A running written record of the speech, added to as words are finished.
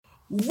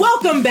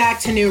Welcome back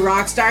to New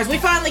Rockstars. We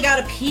finally got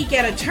a peek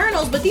at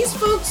Eternals, but these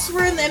folks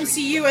were in the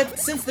MCU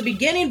since the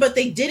beginning, but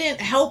they didn't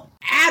help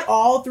at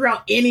all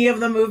throughout any of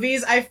the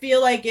movies. I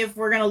feel like if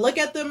we're going to look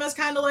at them as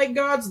kind of like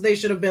gods, they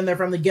should have been there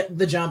from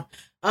the jump.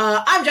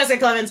 I'm Jessica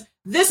Clemens.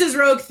 This is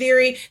Rogue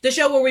Theory, the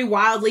show where we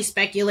wildly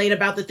speculate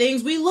about the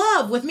things we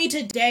love. With me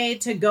today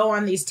to go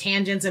on these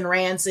tangents and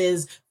rants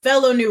is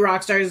fellow New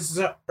Rockstars,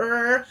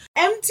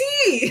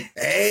 MT.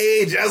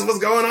 Hey, Jess, what's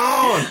going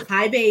on?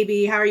 Hi,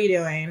 baby. How are you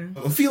doing?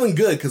 I'm feeling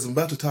good because I'm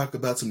about to talk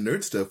about some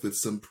nerd stuff with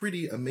some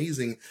pretty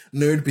amazing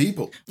nerd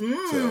people.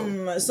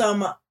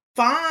 Some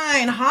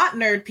fine, hot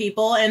nerd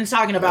people, and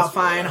talking about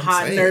fine,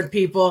 hot nerd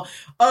people,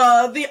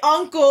 the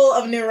uncle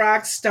of New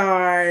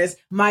Rockstars,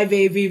 my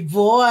baby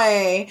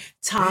boy,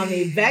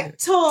 Tommy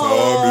Bechtold.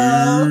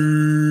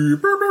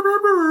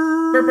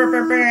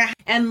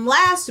 And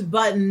last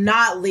but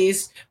not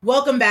least,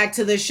 welcome back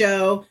to the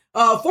show,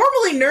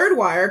 formerly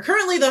Nerdwire,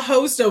 currently the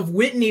host of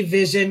Whitney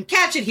Vision.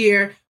 Catch it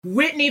here,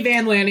 Whitney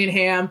Van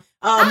Lanningham.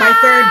 My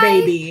third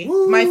baby.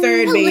 My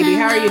third baby.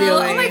 How are you doing?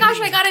 Oh my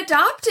gosh, I got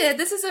adopted.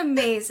 This is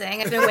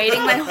amazing. I've been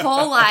waiting my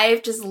whole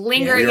life, just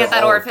lingering at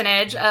that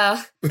orphanage.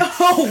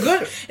 Oh,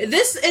 good.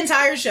 This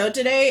entire show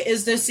today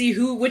is to see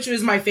which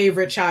was my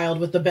favorite child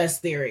with the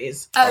best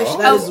theories.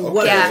 That's what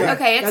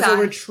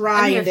we're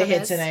trying to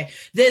hit today.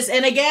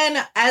 And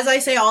again, as I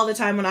say all the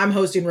time when I'm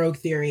hosting Rogue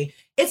Theory,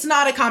 it's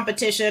not a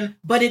competition,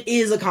 but it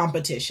is a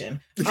competition.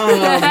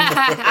 I'm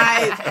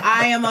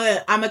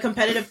a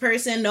competitive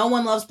person. No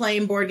one loves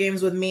playing board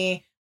games with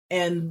me,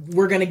 and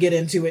we're gonna get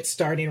into it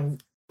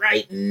starting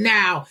right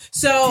now.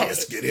 So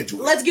let's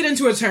get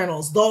into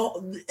Eternals.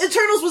 The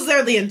Eternals was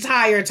there the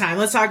entire time.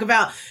 Let's talk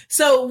about.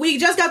 So we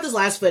just got this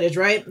last footage,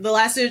 right? The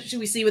last footage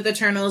we see with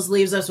Eternals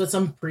leaves us with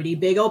some pretty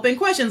big open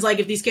questions, like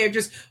if these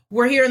characters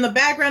were here in the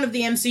background of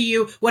the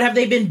MCU, what have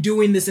they been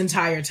doing this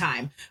entire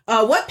time?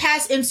 What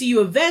past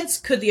MCU events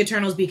could the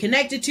Eternals be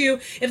connected to?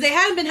 If they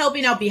hadn't been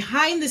helping out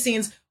behind the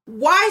scenes,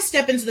 why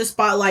step into the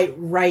spotlight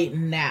right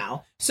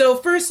now? So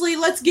firstly,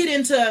 let's get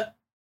into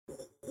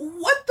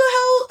what the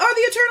hell are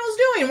the Eternals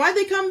doing? Why'd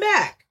they come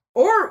back?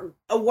 Or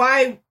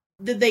why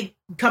did they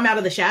come out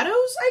of the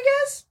shadows, I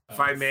guess? If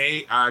I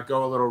may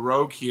go a little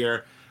rogue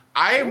here,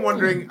 I am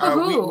wondering,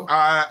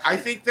 I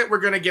think that we're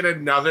going to get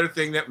another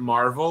thing that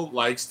Marvel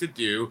likes to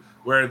do,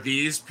 where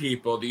these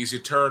people, these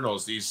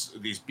Eternals,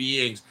 these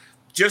beings,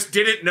 just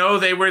didn't know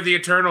they were the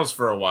Eternals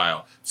for a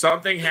while.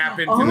 Something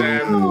happened to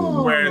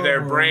them where their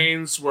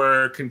brains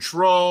were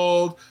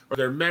controlled or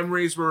their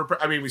memories were...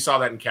 we saw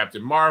that in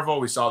Captain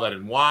Marvel. We saw that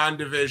in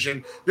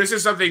WandaVision. This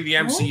is something the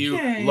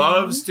MCU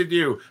loves to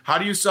do. How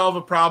do you solve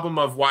a problem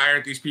of why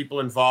aren't these people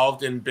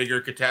involved in bigger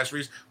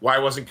catastrophes? Why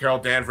wasn't Carol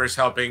Danvers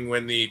helping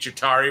when the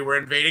Chitauri were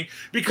invading?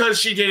 Because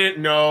she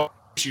didn't know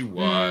she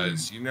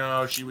was,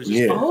 she was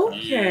just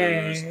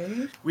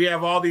confused. We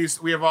have all these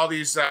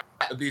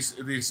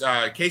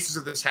cases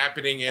of this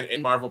happening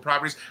in Marvel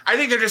properties. I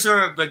think they're just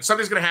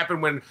something's gonna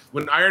happen when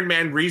Iron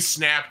Man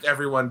re-snapped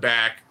everyone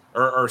back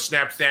or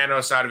snapped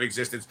Thanos out of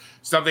existence.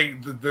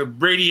 The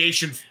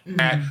radiation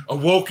had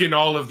awoken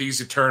all of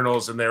these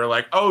Eternals, and they were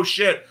like, "Oh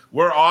shit,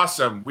 we're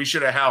awesome. We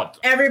should have helped."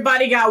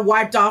 Everybody got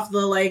wiped off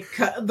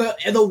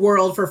the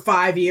world for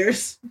 5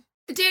 years.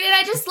 Dude, and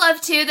I just love,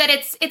 too, that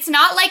it's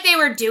not like they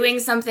were doing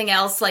something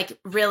else,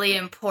 really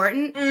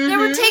important. Mm-hmm. They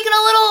were taking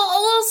a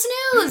little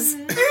snooze.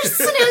 They're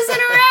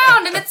snoozing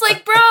around, and it's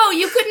like, bro,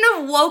 you couldn't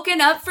have woken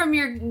up from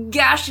your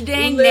gosh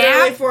dang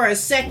nap. For a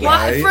second.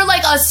 Right? For,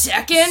 a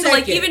second?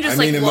 Even just,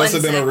 it must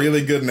have been a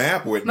really good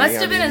nap, Whitney. Must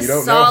have been a you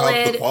don't solid...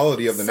 know the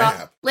quality of the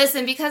nap.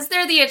 Listen, because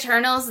they're the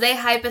Eternals, they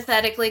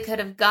hypothetically could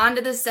have gone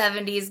to the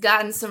 70s,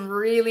 gotten some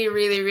really,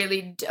 really,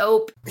 really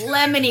dope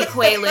lemony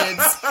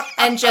Quaaludes,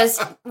 and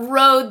just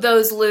rode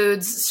those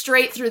ludes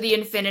straight through the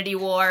Infinity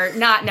War,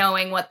 not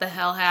knowing what the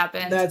hell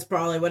happened. That's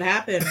probably what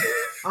happened.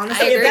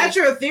 Honestly, if that's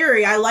your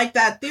theory, I like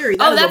that theory.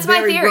 That's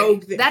my theory.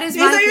 That is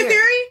my theory. Is that your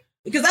theory?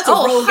 Because that's a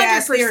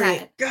rogue-ass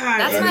theory.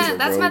 God,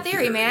 that's my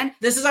theory, man.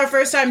 This is our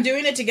first time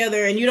doing it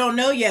together, and you don't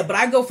know yet, but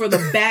I go for the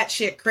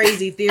batshit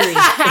crazy theory.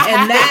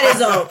 And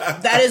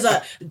that is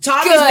a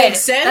Tommy's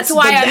makes sense. That's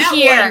why I'm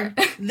here.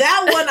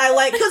 That one I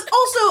like. Because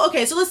also,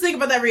 okay, so let's think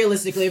about that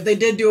realistically. If they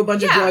did do a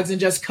bunch of drugs and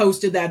just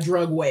coasted that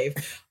drug wave.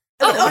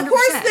 Of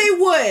course they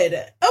would.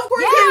 Of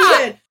course they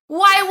would.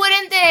 Why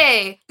wouldn't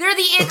they? They're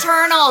the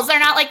Eternals. They're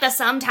not like the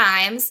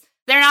sometimes.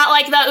 They're not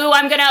like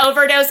I'm going to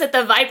overdose at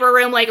the Viper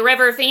Room like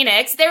River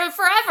Phoenix. They're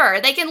forever.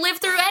 They can live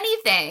through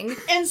anything.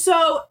 And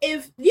so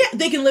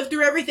they can live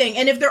through everything.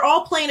 And if they're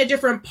all playing a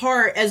different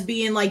part as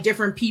being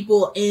different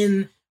people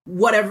in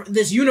whatever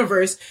this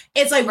universe,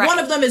 it's one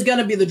of them is going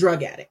to be the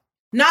drug addict.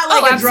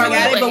 Not a drug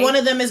addict, but one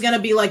of them is going to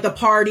be the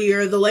party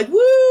or the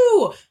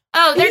woo.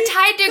 Oh, they're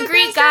tied to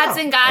Greek gods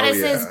and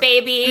goddesses,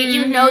 baby. Mm-hmm.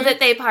 You know that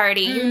they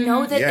party. You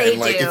know that they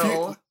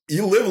do. If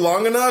you live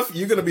long enough,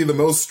 you're going to be the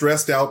most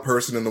stressed out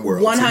person in the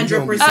world.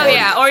 100%. Oh,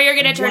 yeah. Or you're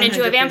going to turn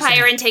into a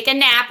vampire and take a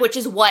nap, which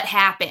is what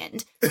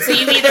happened. So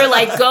you either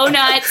go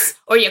nuts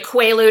or you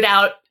Quaalude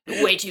out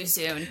way too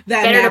soon.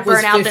 Better to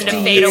burn out than to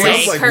fade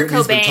away. Like Kurt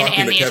Whitney's Cobain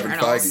and the Kevin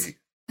Eternals. Feige.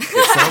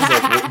 It sounds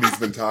like Whitney's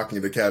been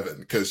talking to Kevin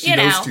because she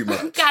knows too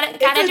much. Got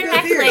a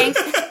direct link.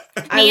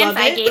 Me and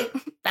Feige,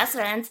 best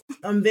friends.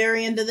 I'm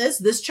very into this.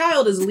 This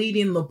child is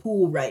leading the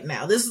pool right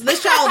now. This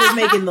child is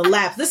making the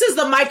laps. This is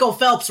the Michael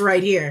Phelps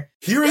right here.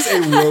 Here is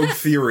a rogue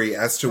theory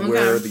as to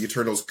where the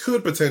Eternals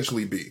could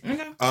potentially be.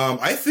 Okay.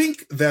 I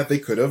think that they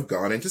could have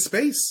gone into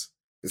space.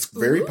 It's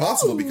very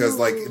possible because,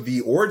 like,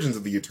 the origins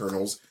of the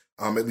Eternals,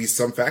 at least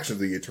some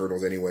factions of the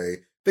Eternals anyway,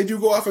 they do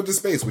go off into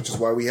space, which is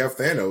why we have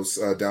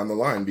Thanos down the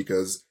line,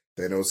 because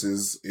Thanos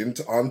is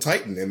on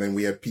Titan, and then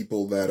we have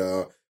people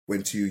that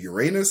went to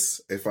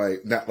Uranus,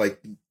 not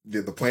like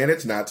the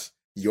planet, not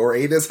your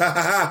anus.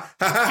 I'm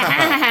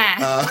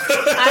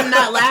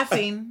not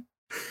laughing.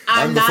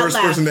 I'm the first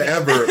person to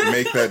ever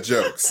make that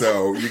joke,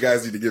 so you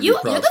guys need to give me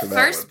props for that. You're the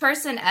first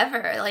person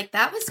ever. Like,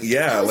 that was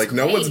like,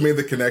 no one's made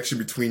the connection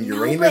between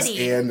Uranus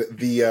and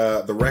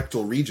the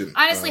rectal region.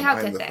 Honestly, how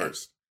could they?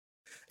 First.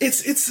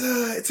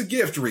 It's a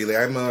gift, really.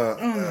 I'm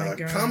a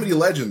comedy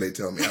legend, they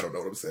tell me. I don't know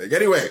what I'm saying.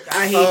 Anyway.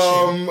 I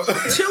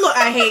hate you. Look,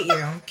 I hate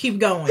you. Keep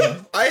going.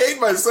 I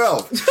hate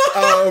myself.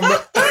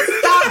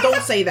 Stop,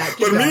 don't say that.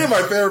 But me and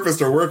my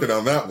therapist are working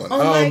on that one.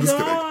 I'm just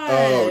kidding.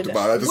 Oh,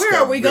 Devon, I just Where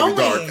got are we really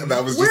going? Dark.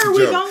 That was just a joke.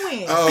 Where are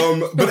we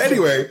going? But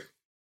anyway,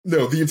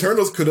 no, the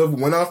Eternals could have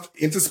went off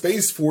into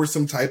space for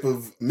some type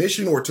of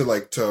mission or to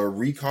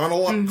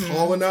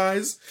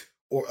recolonize.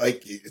 Or,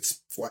 like, it's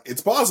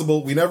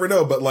possible. We never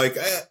know. But, like,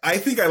 I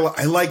think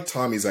I like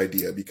Tommy's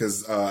idea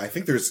because I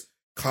think there's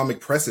comic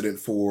precedent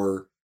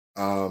for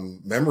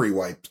memory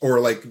wipes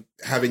or, like,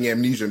 having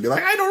amnesia and be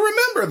like, I don't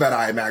remember that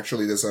I'm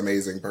actually this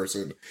amazing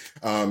person.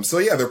 So,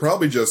 yeah, they're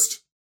probably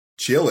just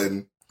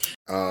chilling.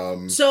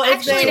 So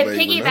actually, to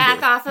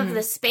piggyback off of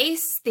the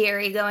space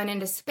theory going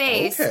into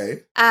space,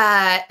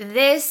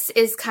 this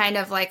is kind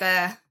of like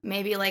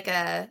maybe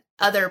a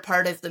other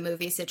part of the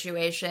movie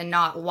situation,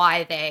 not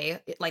why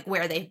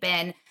where they've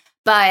been,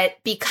 but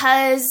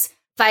because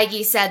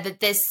Feige said that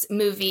this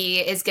movie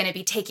is going to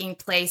be taking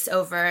place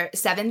over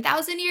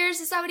 7,000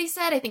 years. Is that what he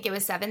said? I think it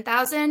was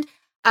 7,000.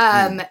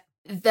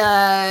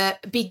 The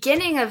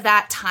beginning of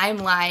that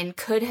timeline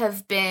could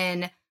have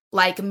been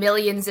like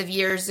millions of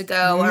years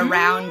ago,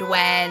 around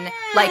when,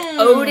 like,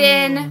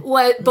 Odin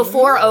was,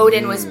 before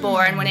Odin was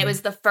born, when it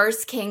was the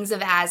first kings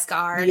of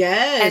Asgard.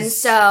 Yes. And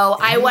so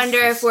I wonder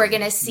if we're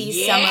going to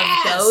see some of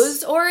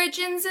those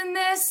origins in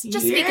this,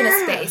 just speaking of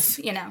space,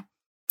 you know.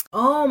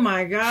 Oh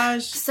my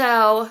gosh.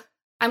 So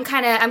I'm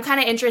kind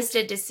of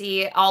interested to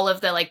see all of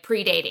the, like,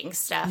 predating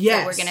stuff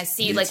that we're going to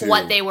see, like,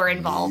 what they were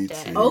involved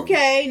in.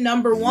 Okay,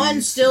 number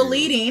one still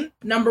leading.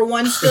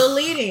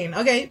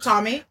 Okay,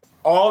 Tommy.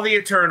 All the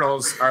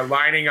Eternals are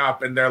lining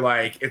up, and they're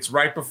like, it's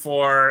right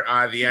before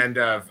the end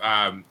of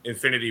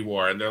Infinity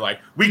War, and they're like,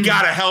 we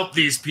gotta help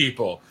these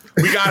people.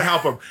 We gotta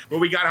help them. But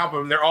we gotta help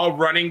them. They're all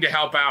running to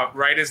help out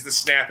right as the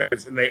snap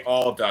happens, and they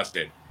all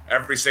dusted.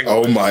 Every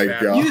single Oh my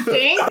god. You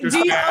think? Every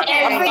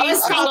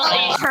single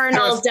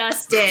Eternal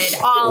dusted.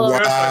 All of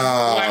them.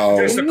 Wow.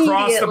 Just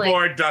across the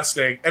board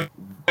dusting. And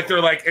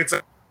they're like, it's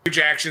a huge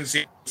action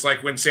scene. It's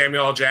like when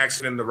Samuel L.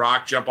 Jackson and The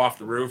Rock jump off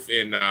the roof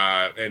in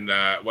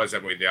what's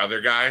that movie? The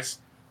Other Guys?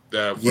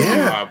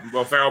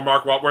 Will Ferrell,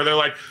 Mark Wahlberg, where they're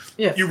like,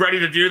 you ready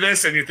to do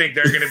this? And you think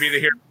they're going to be the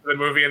hero of the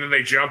movie, and then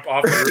they jump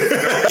off the roof.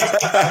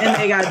 And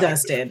they got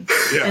dusted.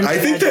 Yeah. I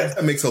think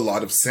that makes a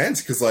lot of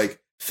sense, because, like,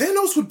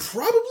 Thanos would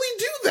probably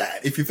do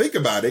that, if you think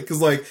about it.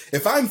 Because, like,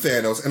 if I'm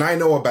Thanos, and I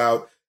know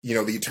about, you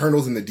know, the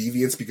Eternals and the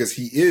Deviants, because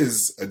he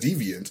is a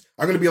Deviant,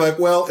 I'm going to be like,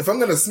 well, if I'm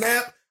going to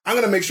snap, I'm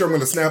going to make sure I'm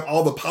going to snap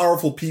all the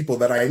powerful people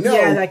that I know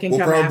that will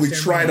probably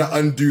try to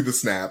undo the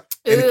snap.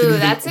 Ooh,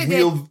 that's a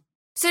good...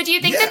 So do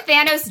you think that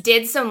Thanos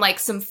did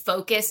some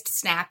focused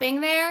snapping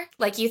there?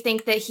 Like, you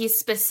think that he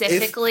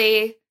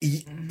specifically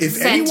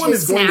if anyone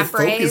is going to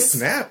focus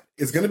snap,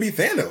 it's going to be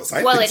Thanos.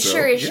 I think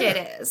sure as shit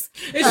is.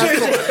 It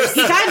sure is.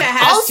 He kind of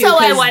has also,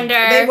 to. I wonder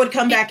they would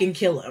come back and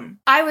kill him.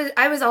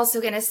 I was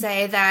also going to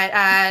say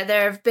that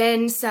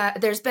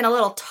there's been a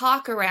little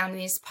talk around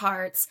these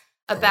parts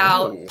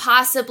about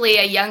possibly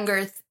a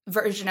younger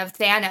version of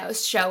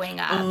Thanos showing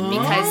up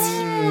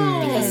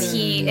because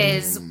he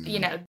is, you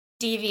know,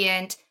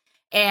 deviant.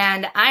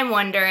 And I'm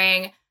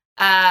wondering,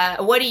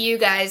 what do you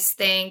guys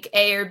think,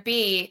 A or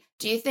B?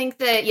 Do you think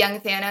that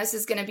young Thanos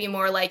is going to be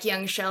more like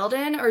young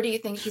Sheldon, or do you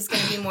think he's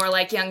going to be more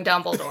like young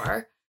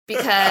Dumbledore?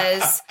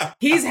 Because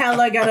he's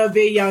hella gonna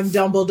be young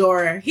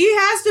Dumbledore. He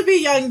has to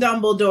be young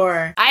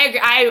Dumbledore. I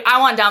agree. I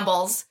want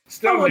Dumbles.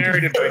 Still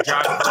narrated by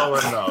Josh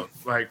Brolin, though.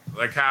 Like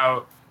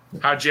how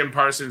Jim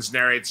Parsons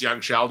narrates young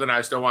Sheldon.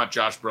 I still want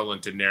Josh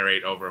Brolin to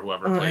narrate over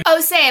whoever plays.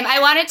 Oh, same.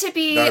 I want it to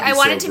be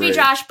be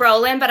Josh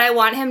Brolin, but I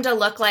want him to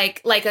look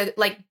like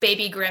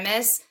Baby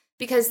Grimace,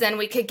 because then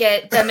we could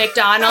get the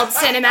McDonald's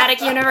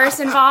cinematic universe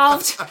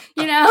involved.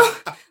 You know,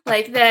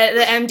 like the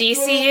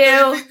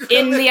MDCU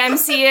in the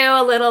MCU,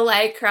 a little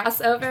like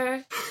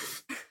crossover.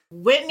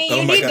 Whitney,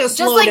 you need to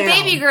slow just like down.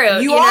 Baby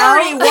Groot. You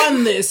already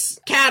won this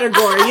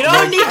category. You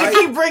don't need to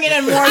keep bringing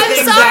in more things.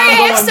 I'm sorry,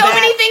 I have so back.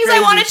 many things I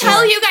want to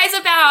tell you guys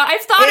about.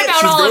 I've thought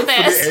about all of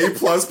this. A++.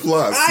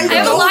 I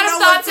have a lot of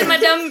thoughts in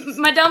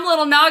my dumb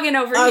little noggin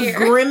over here. A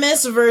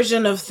grimace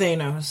version of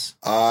Thanos.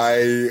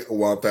 I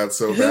want that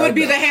so bad. Who would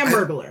be the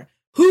Hamburglar?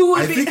 Who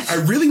would be? I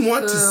really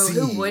want to see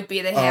who would be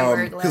the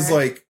Hamburglar? Because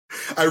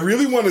I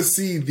really want to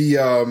see the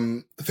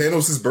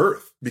Thanos'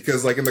 birth.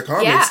 Because, like, in the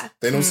comics,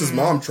 Thanos'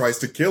 mom tries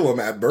to kill him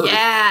at birth.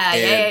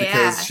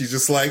 Because she's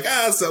just like,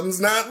 something's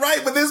not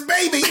right with this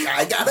baby.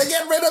 I gotta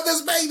get rid of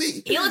this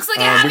baby. He looks like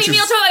a Happy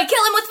Meal toy.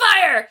 Kill him with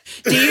fire.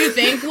 Do you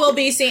think we'll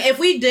be seeing... If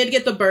we did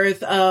get the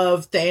birth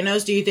of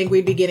Thanos, do you think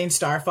we'd be getting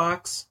Star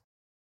Fox?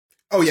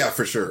 Oh, yeah,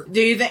 for sure.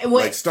 Do you think...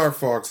 Like, Star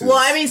Fox is... Well,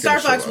 I mean,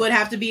 Star Fox would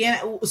have to be in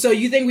it. So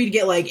you think we'd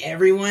get, like,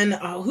 everyone...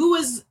 who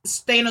was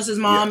Thanos'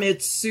 mom? Yeah.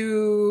 It's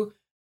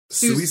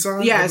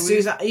Sui-san? Yeah,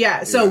 Sui-san.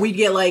 Yeah, so we'd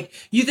get, like...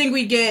 You think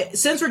we'd get...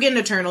 Since we're getting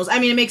Eternals, I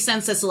mean, it makes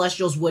sense that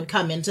Celestials would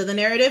come into the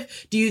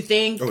narrative. Do you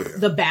think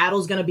the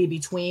battle's going to be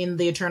between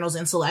the Eternals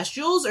and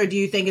Celestials? Or do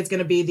you think it's going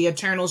to be the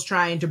Eternals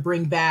trying to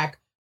bring back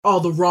all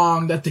the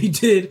wrong that they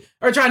did?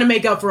 Or trying to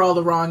make up for all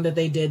the wrong that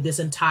they did this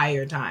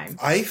entire time?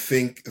 I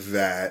think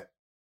that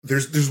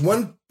there's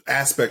one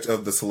aspect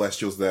of the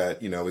Celestials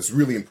that, is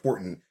really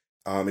important.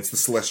 It's the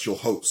Celestial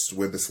host,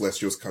 where the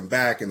Celestials come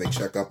back and they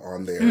check up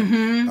on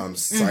their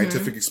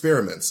scientific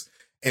experiments.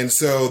 And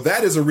so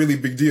that is a really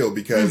big deal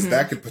because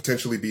that could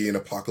potentially be an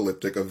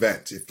apocalyptic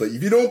event. If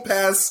you don't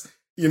pass,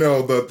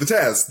 the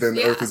test, then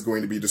Earth is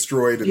going to be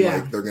destroyed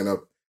and they're going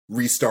to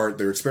restart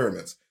their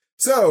experiments.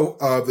 So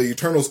the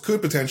Eternals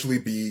could potentially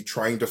be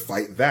trying to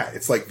fight that.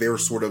 It's like they're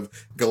sort of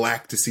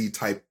Galactus-y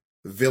type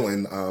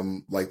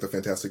villain, like the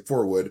Fantastic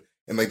Four would.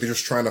 And like they're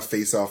just trying to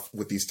face off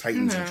with these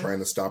Titans and trying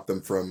to stop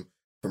them from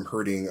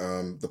hurting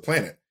the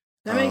planet.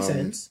 That makes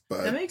sense.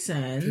 But that makes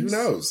sense. Who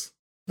knows?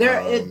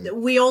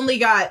 We only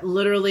got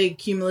literally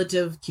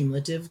cumulative,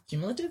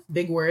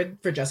 big word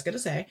for Jessica to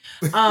say.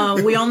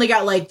 We only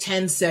got like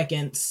 10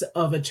 seconds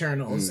of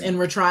Eternals, and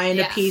we're trying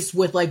to piece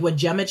with like what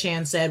Gemma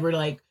Chan said. We're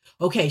like,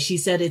 okay, she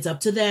said it's up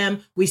to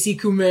them. We see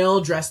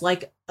Kumail dressed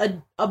like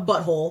a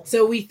butthole.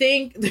 So we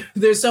think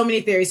there's so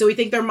many theories. So we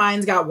think their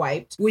minds got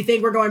wiped. We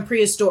think we're going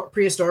prehistoric.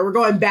 We're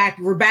going back.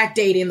 We're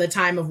backdating the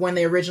time of when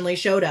they originally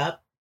showed up.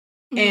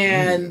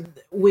 And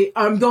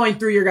I'm going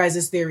through your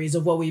guys' theories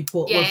of what we're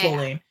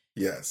pulling.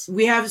 Yes.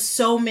 We have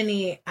so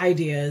many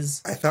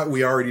ideas. I thought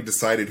we already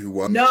decided who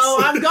won. No,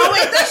 I'm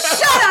going to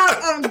shut up.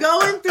 I'm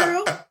going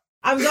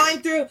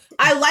through.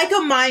 I like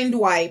a mind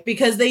wipe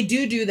because they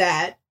do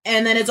that.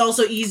 And then it's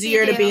also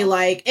easier to be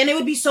like, and it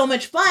would be so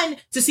much fun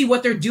to see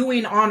what they're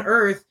doing on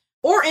Earth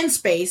or in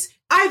space,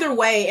 either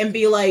way, and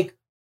be like,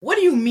 what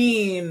do you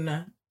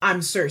mean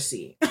I'm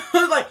Cersei?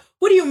 Like,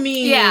 what do you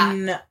mean?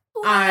 Yeah.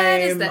 What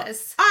is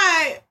this?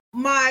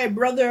 My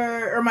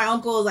brother or my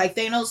uncle is like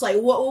Thanos, like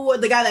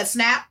what the guy that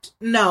snapped?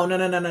 No.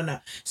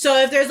 So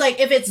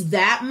if it's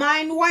that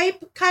mind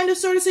wipe kind of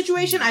sort of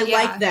situation, I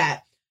like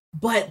that.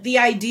 But the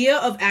idea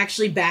of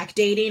actually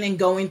backdating and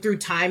going through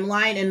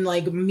timeline and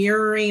like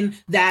mirroring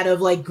that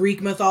of like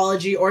Greek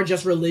mythology or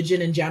just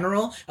religion in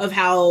general of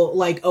how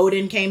like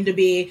Odin came to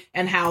be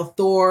and how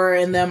Thor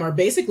and them are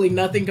basically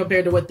nothing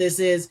compared to what this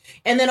is.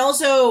 And then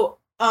also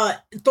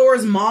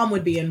Thor's mom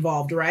would be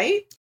involved,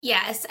 right?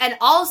 Yes, and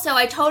also,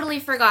 I totally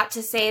forgot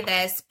to say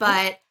this,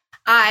 but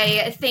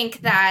I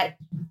think that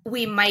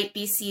we might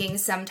be seeing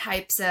some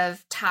types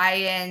of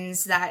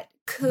tie-ins that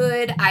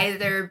could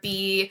either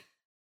be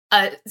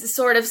a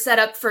sort of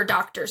setup for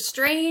Doctor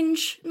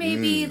Strange,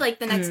 maybe, like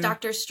the next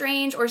Doctor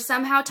Strange, or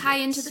somehow tie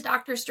into the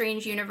Doctor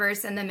Strange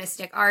universe and the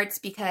mystic arts,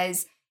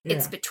 because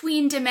it's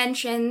between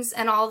dimensions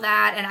and all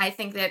that, and I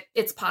think that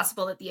it's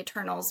possible that the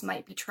Eternals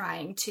might be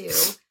trying to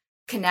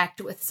connect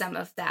with some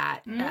of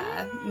that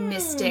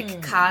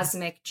mystic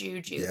cosmic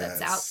juju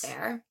that's out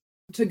there.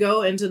 To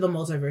go into the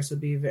multiverse would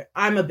be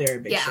I'm a very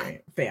big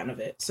fan of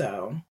it,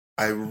 so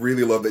I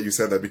really love that you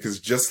said that, because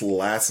just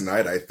last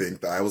night I think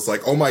that I was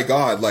like, oh my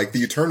god, like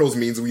the Eternals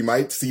means we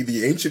might see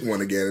the Ancient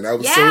One again, and I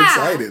was so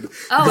excited.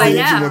 Oh, I know. The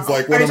Ancient One's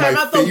like one of my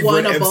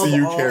favorite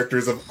MCU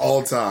characters of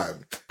all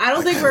time. I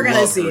don't think we're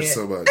gonna see it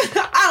so much.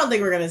 I don't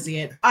think we're gonna see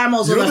it. I'm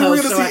also you don't the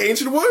host. We're gonna see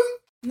Ancient One?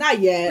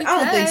 Not yet. I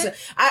don't think so.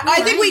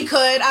 I think we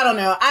could. I don't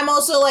know. I'm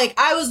also like,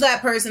 I was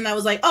that person that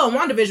was like, oh,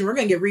 WandaVision, we're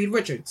going to get Reed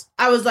Richards.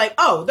 I was like,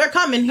 oh, they're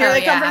coming here.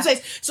 They come from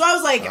space. So I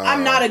was like,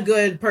 I'm not a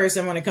good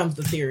person when it comes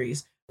to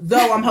theories,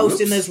 though I'm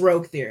hosting this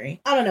rogue theory.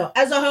 I don't know.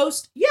 As a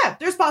host, yeah,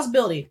 there's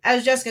possibility.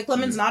 As Jessica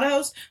Clemens, not a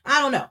host, I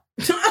don't know.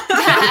 I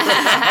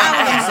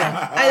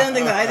don't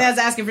think so. I think that's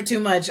asking for too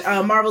much.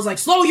 Marvel's like,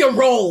 slow your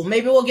roll.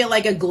 Maybe we'll get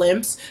like a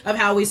glimpse of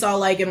how we saw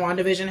like in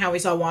WandaVision, how we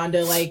saw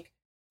Wanda, like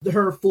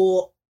her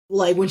full,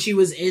 like when she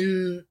was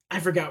in, I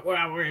forgot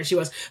where she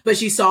was, but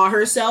she saw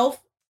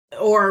herself,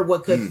 or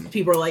what could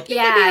people are like,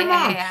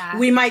 yeah.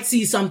 We might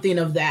see something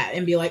of that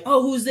and be like,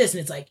 oh, who's this?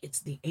 And it's like, it's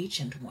the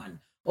Ancient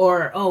One.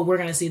 or oh, we're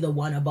gonna see the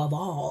one above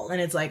all,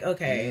 and it's like,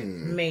 okay,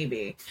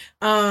 maybe.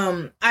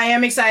 I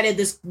am excited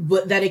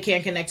that it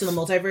can connect to the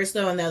multiverse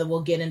though, and that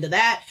we'll get into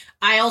that.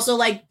 I also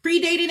like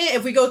predating it.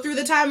 If we go through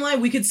the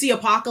timeline, we could see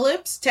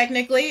Apocalypse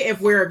technically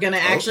if we're gonna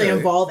actually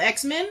involve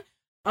X-Men.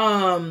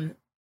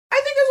 I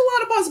think there's a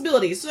lot of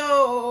possibilities.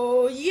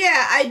 So,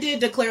 yeah, I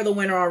did declare the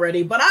winner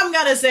already, but I'm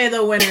going to say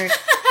the winner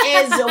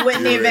is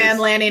Whitney Van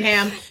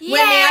Lanningham. Yay!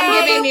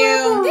 Whitney,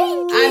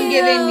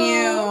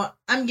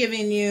 I'm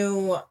giving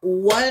you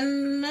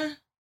one.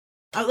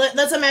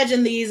 Let's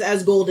imagine these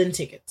as golden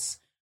tickets.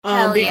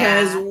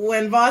 Because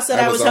when Voss said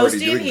I was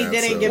hosting, he didn't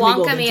give me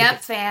golden tickets. Wonka me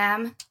up,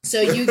 fam.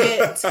 So you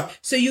get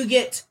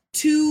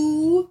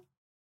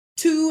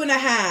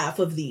 2.5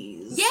 of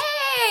these. Yay!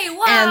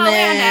 Whoa,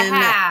 and a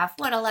half.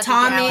 What a lucky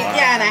Tommy,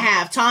 and a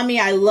half. Tommy,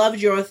 I loved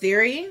your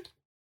theory.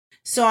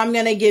 So I'm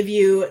going to give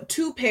you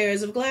 2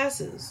 pairs of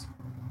glasses.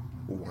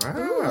 Wow.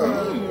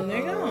 Ooh, there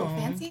you go.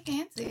 Fancy.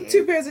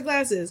 2 pairs of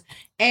glasses.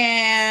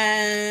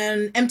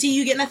 And MT,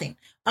 you get nothing.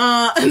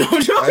 No,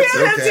 joking.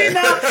 Okay.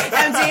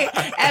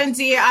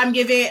 MT, I'm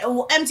giving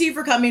MT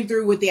for coming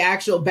through with the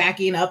actual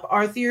backing up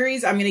our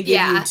theories. I'm gonna give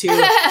you 2.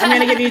 I'm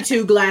gonna give you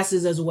 2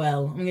 glasses as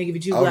well. I'm gonna give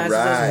you 2 glasses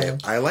as well.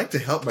 I like to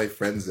help my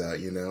friends out,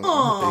 you know.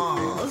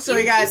 Aww. So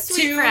we got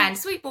sweet friend,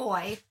 sweet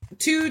boy.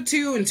 2, and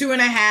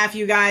 2.5,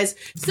 you guys.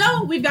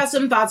 So we've got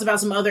some thoughts about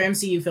some other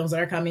MCU films that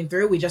are coming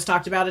through. We just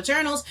talked about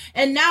Eternals,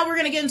 and now we're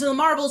gonna get into the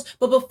Marvels.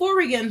 But before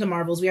we get into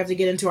Marvels, we have to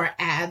get into our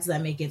ads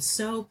that make it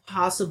so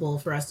possible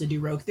for us to do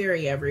Rogue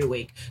Theory every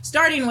week.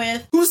 Starting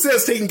with, who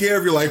says taking care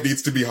of your life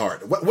needs to be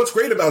hard? What's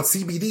great about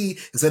CBD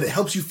is that it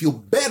helps you feel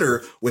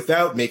better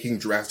without making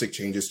drastic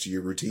changes to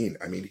your routine.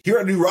 I mean, here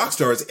at New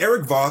Rockstars,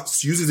 Eric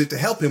Voss uses it to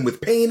help him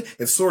with pain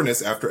and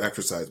soreness after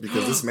exercise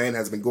because this man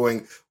has been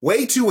going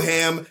way too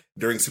ham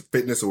during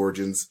fitness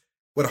origins.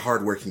 What a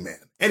hardworking man.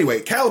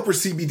 Anyway, Caliper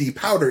CBD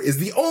powder is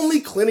the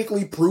only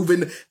clinically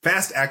proven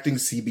fast-acting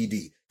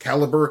CBD.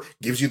 Caliper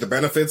gives you the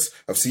benefits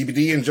of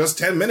CBD in just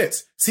 10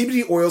 minutes.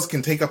 CBD oils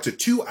can take up to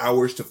 2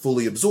 hours to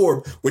fully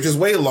absorb, which is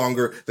way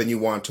longer than you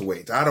want to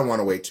wait. I don't want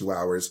to wait 2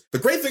 hours. The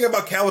great thing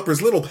about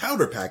Caliper's little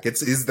powder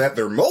packets is that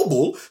they're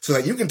mobile so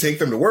that you can take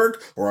them to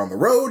work or on the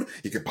road.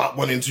 You can pop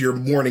one into your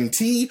morning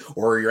tea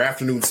or your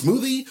afternoon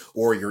smoothie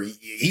or your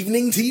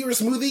evening tea or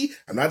smoothie.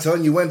 I'm not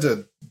telling you when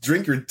to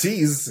drink your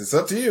teas. It's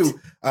up to you.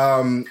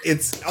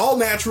 It's all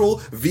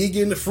natural,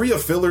 vegan, free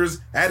of fillers,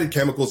 added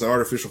chemicals, and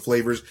artificial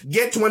flavors.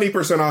 Get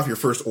 20% off your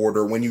first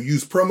order when you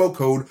use promo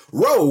code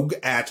ROGUE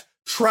at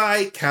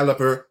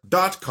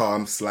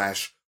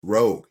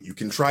trycaliper.com/rogue. You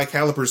can try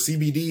Caliper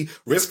CBD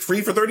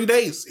risk-free for 30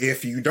 days.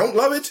 If you don't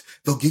love it,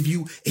 they'll give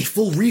you a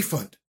full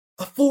refund.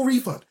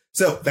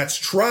 So that's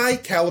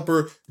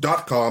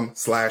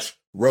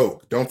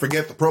trycaliper.com/rogue. Don't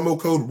forget the promo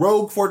code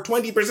ROGUE for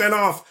 20%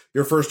 off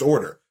your first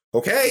order.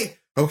 Okay.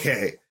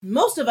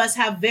 Most of us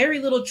have very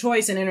little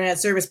choice in internet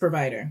service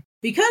provider.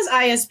 Because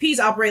ISPs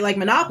operate like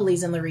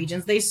monopolies in the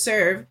regions they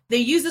serve, they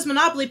use this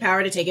monopoly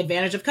power to take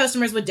advantage of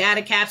customers with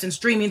data caps and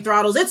streaming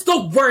throttles. It's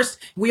the worst.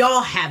 We all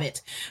have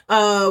it.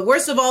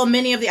 Worst of all,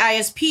 many of the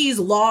ISPs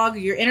log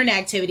your internet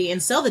activity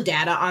and sell the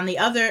data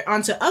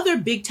onto other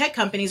big tech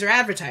companies or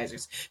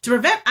advertisers. To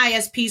prevent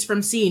ISPs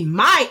from seeing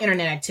my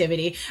internet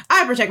activity,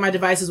 I protect my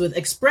devices with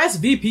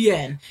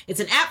ExpressVPN. It's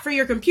an app for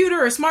your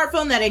computer or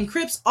smartphone that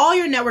encrypts all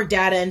your network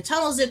data and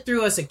tunnels it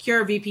through a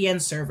secure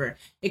VPN server.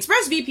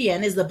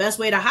 ExpressVPN is the best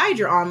way to hide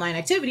your online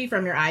activity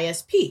from your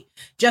ISP.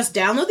 Just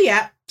download the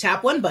app,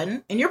 tap one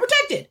button, and you're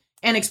protected.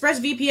 And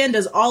ExpressVPN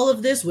does all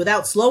of this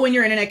without slowing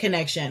your internet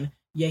connection.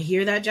 You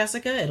hear that,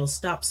 Jessica? It'll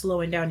stop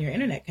slowing down your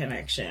internet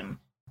connection.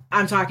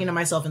 I'm talking to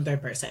myself in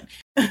third person.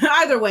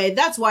 Either way,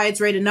 that's why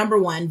it's rated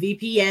 #1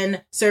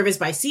 VPN service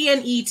by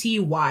CNET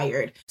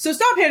Wired. So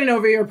stop handing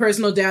over your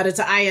personal data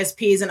to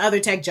ISPs and other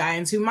tech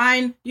giants who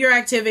mine your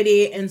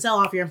activity and sell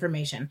off your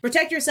information.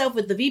 Protect yourself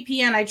with the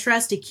VPN I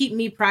trust to keep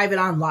me private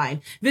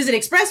online. Visit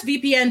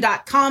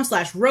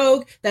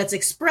expressvpn.com/rogue. That's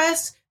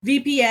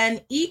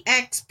ExpressVPN,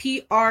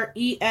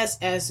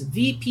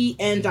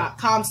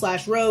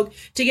 EXPRESSVPN.com/rogue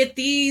to get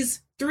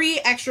these 3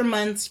 extra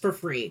months for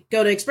free.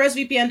 Go to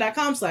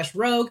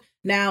expressvpn.com/rogue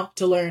now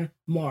to learn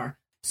more.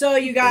 So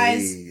you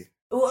guys,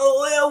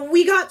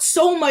 we got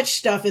so much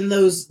stuff in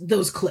those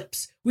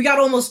clips. We got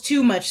almost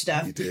too much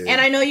stuff.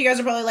 And I know you guys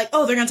are probably like,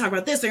 oh, they're going to talk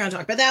about this, they're going to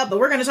talk about that, but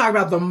we're going to talk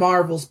about the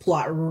Marvels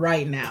plot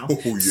right now. Oh,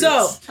 yes.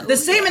 So the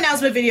same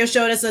announcement video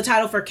showed us the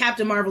title for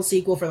Captain Marvel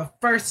sequel for the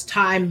first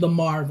time, The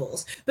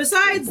Marvels.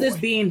 Besides this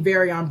being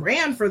very on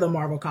brand for the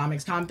Marvel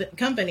Comics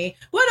company,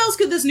 what else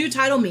could this new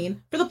title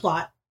mean for the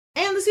plot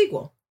and the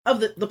sequel of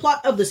the plot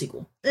of the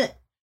sequel?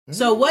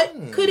 So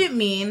what could it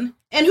mean?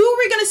 And who are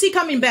we going to see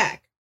coming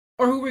back?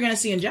 Or who we're going to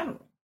see in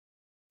general?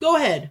 Go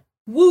ahead.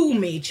 Woo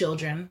me,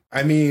 children.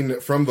 I mean,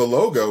 from the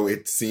logo,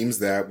 it seems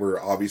that we're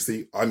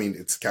obviously,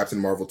 it's Captain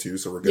Marvel 2,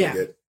 so we're going to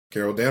get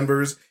Carol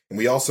Danvers. And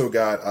we also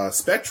got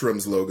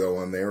Spectrum's logo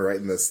on there, right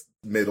in the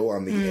middle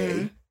on the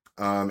A.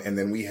 And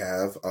then we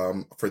have,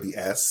 for the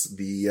S,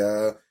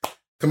 the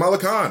Kamala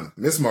Khan,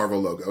 Miss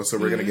Marvel logo. So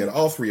we're going to get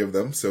all three of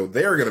them. So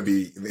they're going to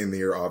be in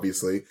here,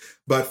 obviously.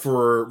 But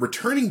for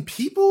returning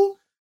people,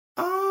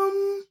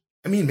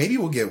 I mean, maybe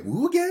we'll get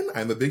Wu again.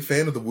 I'm a big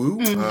fan of the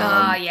Wu.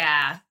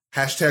 Yeah.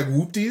 Hashtag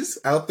Whoopties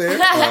out there.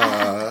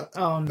 No.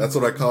 That's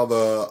what I call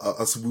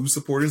us Wu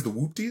supporters, the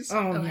Whoopties.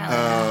 Oh,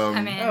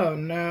 no. Oh,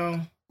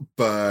 no.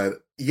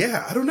 But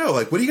yeah, I don't know.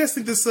 Like, what do you guys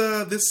think this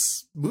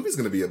movie's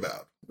going to be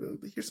about?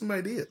 Here's some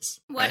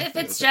ideas. What if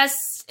it's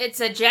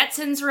a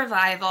Jetsons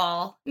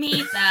revival?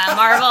 Meet the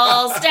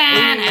Marvels.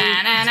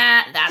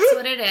 That's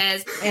what it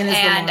is.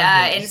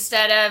 And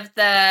instead of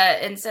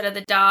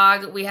the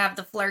dog, we have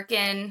the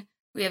Flurkin.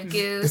 We have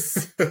Goose,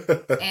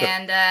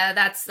 and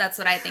that's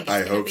what I think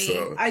it's going to be.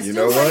 I hope so. I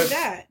still like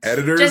that.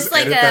 Editors,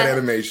 edit that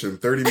animation.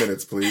 30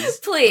 minutes, please.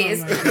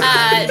 Please. It's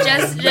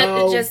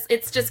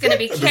just going to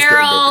be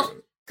Carol,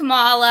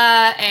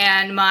 Kamala,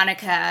 and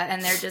Monica,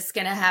 and they're just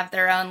going to have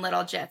their own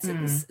little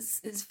Jetsons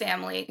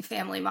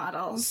family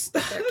models.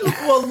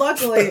 Well,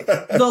 luckily,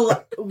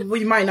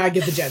 we might not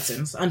get the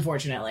Jetsons,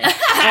 unfortunately.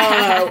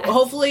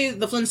 Hopefully,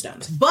 the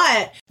Flintstones.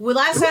 But the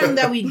last time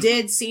that we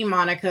did see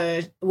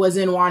Monica was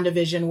in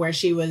WandaVision, where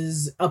she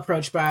was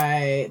approached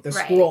by the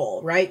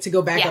Skrull, right? To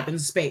go back up into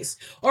space.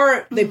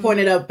 Or they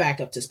pointed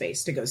back up to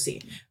space to go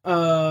see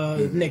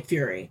Nick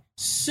Fury.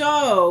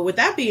 So, with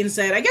that being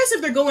said, I guess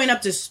if they're going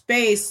up to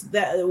space,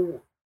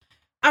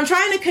 I'm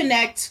trying to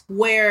connect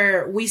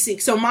where we see.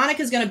 So,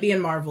 Monica's going to be in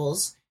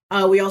Marvels.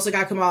 We also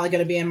got Kamala going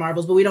to be in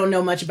Marvels, but we don't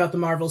know much about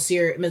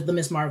the the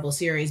Miss Marvel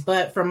series.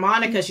 But for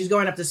Monica, she's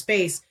going up to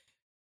space.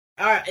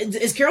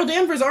 Is Carol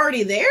Danvers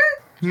already there?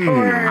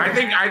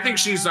 I think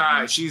she's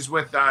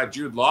with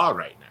Jude Law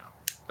right now.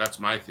 That's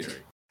my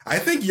theory. I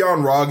think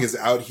Jan Rog is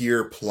out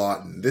here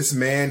plotting. This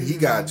man, he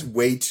got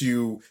way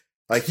too.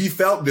 Like, he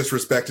felt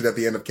disrespected at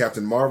the end of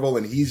Captain Marvel,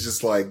 and he's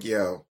just like,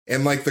 yo.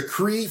 And, like, the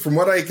Kree, from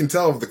what I can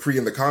tell of the Kree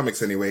in the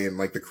comics anyway, and,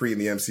 like, the Kree in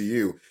the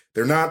MCU,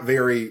 they're not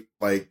very,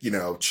 like,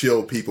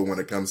 chill people when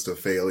it comes to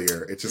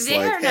failure. It's just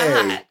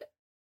hey.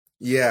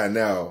 Yeah,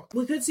 no.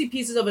 We could see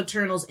pieces of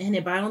Eternals in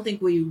it, but I don't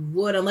think we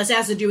would, unless it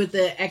has to do with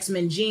the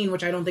X-Men gene,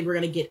 which I don't think we're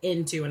going to get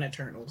into in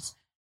Eternals.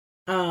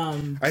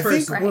 I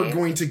think we're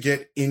going to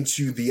get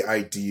into the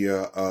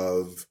idea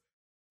of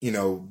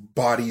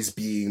bodies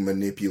being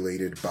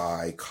manipulated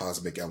by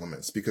cosmic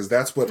elements, because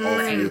that's what all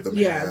three of them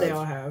they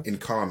all have in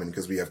common.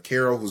 Because we have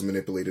Carol, who's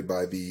manipulated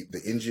by the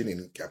engine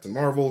in Captain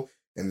Marvel,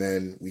 and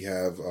then we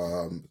have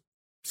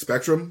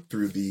Spectrum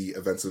through the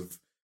events of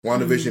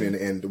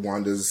WandaVision and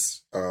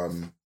Wanda's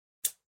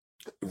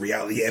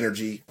reality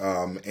energy,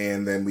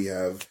 and then we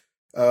have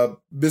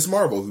Miss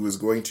Marvel, who is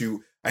going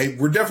to.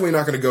 We're definitely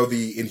not going to go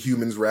the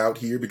Inhumans route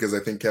here, because I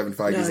think Kevin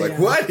Feige's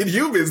what?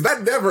 Inhumans?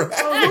 That never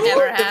happened.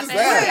 That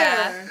never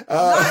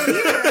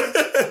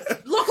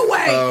happened. Look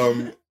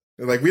away.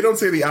 Like, we don't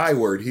say the I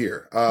word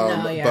here.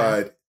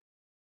 But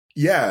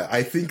yeah,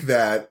 I think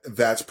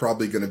that's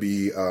probably going to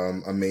be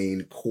a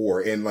main core.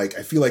 And like,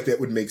 I feel like that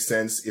would make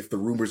sense if the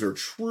rumors are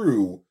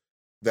true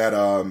that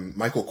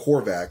Michael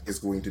Korvac is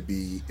going to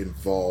be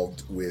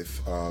involved with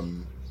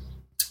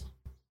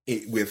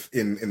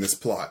in this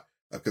plot.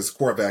 Because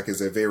Korvac is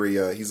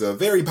he's a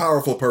very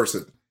powerful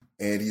person,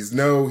 and he's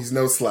no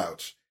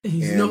slouch.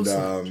 No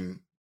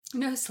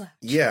slouch.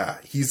 Yeah,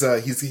 he's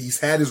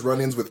had his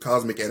run-ins with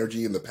cosmic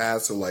energy in the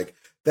past, so like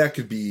that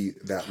could be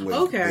that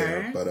way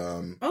there. But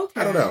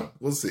I don't know.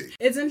 We'll see.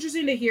 It's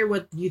interesting to hear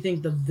what you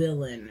think the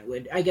villain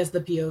would. I guess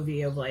the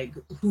POV of like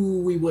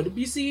who we would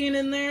be seeing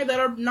in there that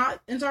are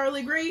not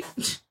entirely great.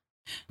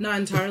 Not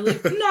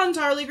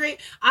entirely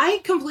great.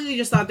 I completely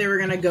just thought they were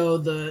gonna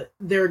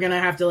they're gonna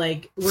have to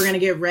we're gonna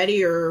get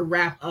ready or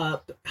wrap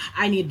up.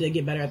 I need to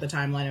get better at the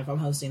timeline if I'm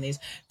hosting these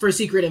for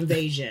Secret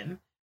Invasion.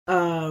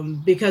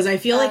 Because I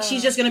feel like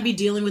she's just gonna be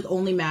dealing with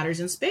only matters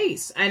in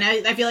space. And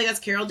I feel like that's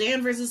Carol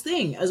Danvers'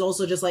 thing, is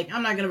also just like,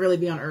 I'm not gonna really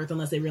be on Earth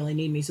unless they really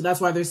need me. So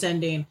that's why they're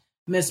sending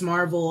Miss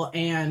Marvel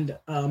and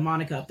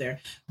Monica up there.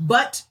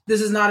 But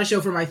this is not a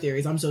show for my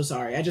theories. I'm so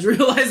sorry. I just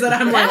realized that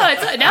I'm you're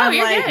good. No,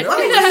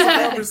 this is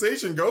a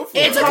conversation. Go for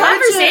it. It's a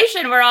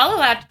conversation. We're all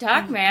allowed to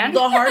talk, man.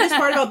 The hardest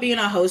part about being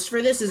a host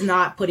for this is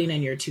not putting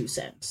in your 2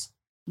 cents.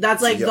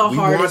 That's the hardest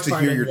part. We want to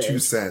hear your 2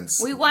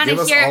 cents. We want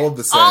to hear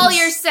all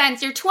your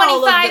cents, your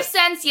 25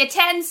 cents, your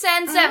 10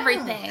 cents,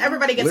 everything.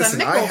 Everybody gets a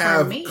nickel I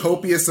have from me.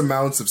 copious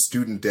amounts of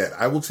student debt.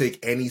 I will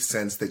take any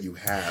cents that you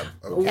have.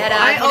 Okay?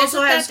 I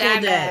also have school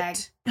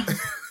debt.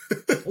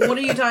 What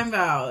are you talking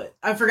about?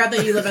 I forgot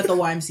that you live at the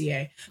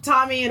YMCA.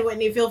 Tommy and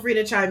Whitney, feel free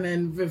to chime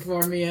in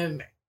before me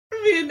and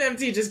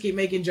MT just keep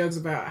making jokes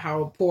about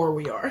how poor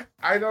we are.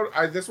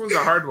 This one's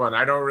a hard one.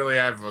 I don't really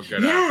have a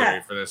good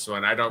theory for this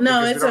one. Because we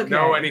don't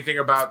know anything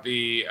about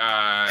the.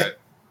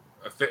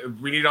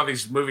 We need all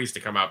these movies to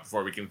come out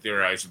before we can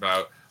theorize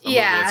about a movie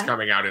that's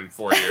coming out in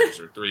 4 years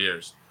or 3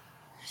 years.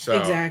 So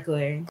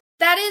exactly.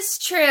 That is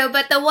true,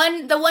 but the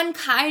one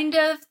kind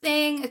of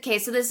thing. Okay,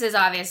 so this is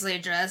obviously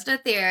just a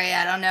theory.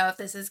 I don't know if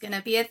this is going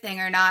to be a thing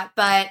or not,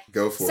 but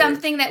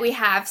something that we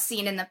have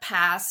seen in the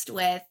past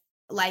with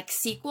like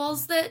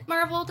sequels that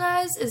Marvel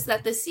does is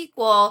that the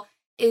sequel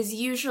is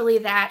usually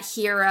that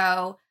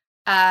hero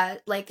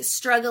like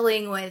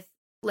struggling with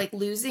like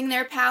losing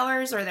their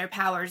powers or their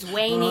powers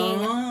waning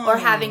or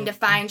having to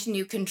find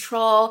new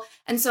control.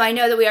 And so I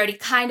know that we already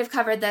kind of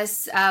covered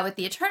this with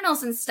the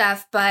Eternals and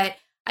stuff, but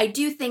I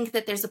do think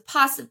that there's a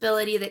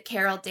possibility that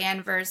Carol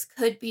Danvers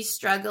could be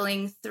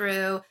struggling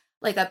through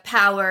like a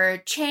power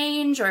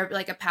change or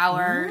like a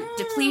power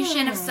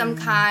depletion of some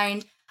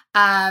kind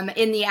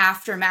in the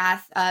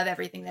aftermath of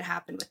everything that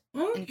happened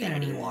with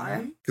Infinity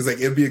War. Because like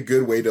it'd be a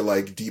good way to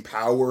like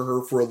depower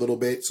her for a little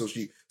bit, so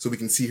we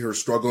can see her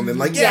struggle, and then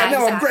like exactly.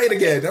 I'm great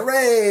again,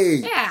 hooray!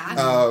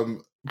 Yeah,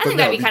 I think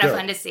that'd be kind of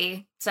fun to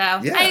see. So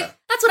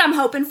that's what I'm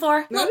hoping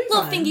for.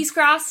 Little fingies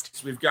crossed.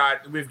 So we've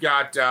got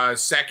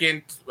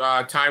second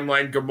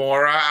timeline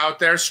Gamora out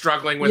there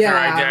struggling with her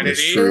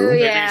identity.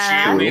 Maybe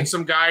she'll need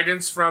some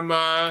guidance from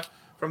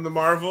the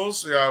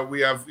Marvels.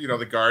 We have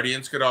the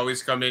Guardians could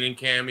always come in and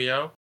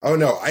cameo. Oh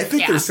no, I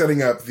think they're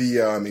setting up the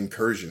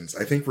incursions.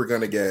 I think we're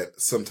gonna get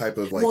some type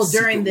of like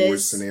during Secret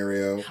Wars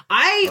scenario.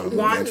 I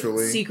want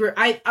secret.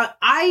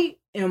 I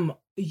am.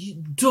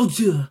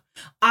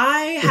 I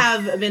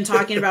have been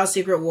talking about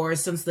Secret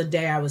Wars since the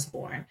day I was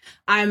born.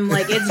 I'm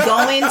like, it's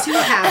going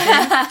to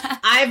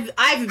happen.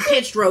 I've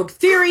pitched Rogue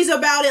theories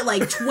about it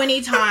like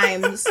 20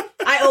 times.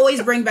 I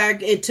always bring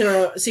back it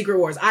to Secret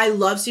Wars. I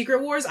love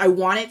Secret Wars. I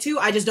want it to.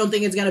 I just don't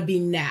think it's going to be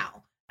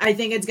now. I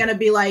think it's going to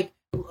be like,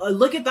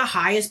 look at the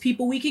highest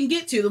people we can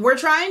get to. We're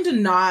trying to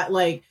not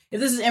like, if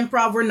this is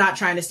improv, we're not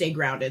trying to stay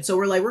grounded. So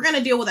we're like, we're going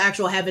to deal with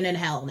actual heaven and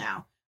hell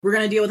now. We're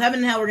going to deal with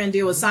heaven and hell. We're going to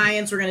deal with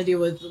science. We're going to deal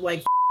with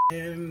like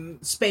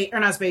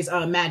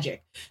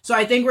magic. So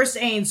I think we're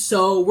saying,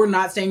 we're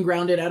not staying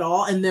grounded at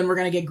all. And then we're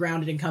going to get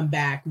grounded and come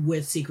back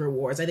with Secret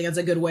Wars. I think that's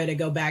a good way to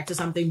go back to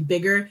something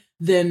bigger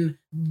than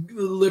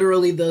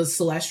literally the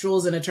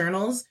Celestials and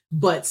Eternals,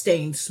 but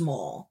staying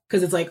small.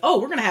 Because it's like,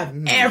 we're going to have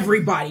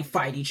everybody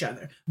fight each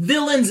other.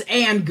 Villains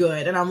and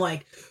good. And I'm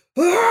like,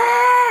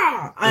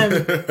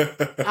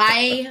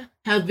 I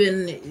have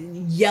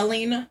been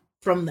yelling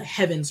from the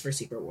heavens for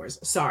Secret Wars.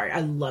 Sorry,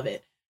 I love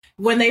it.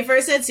 When they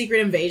first said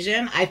Secret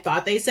Invasion, I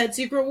thought they said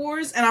Secret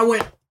Wars, and I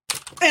went,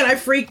 and I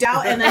freaked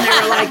out, and then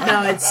they were like,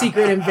 no, it's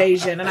Secret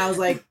Invasion. And I was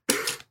like,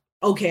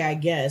 okay, I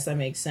guess that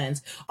makes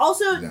sense.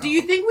 Also, do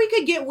you think we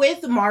could get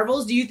with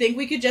Marvels? Do you think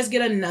we could just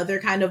get another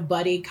kind of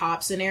buddy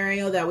cop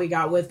scenario that we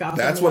got with Falcon?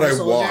 That's what I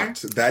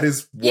want. That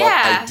is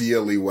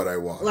ideally what I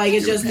want. Like,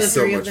 it's just the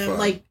three of them. Fun.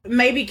 Like,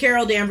 maybe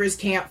Carol Danvers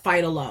can't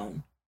fight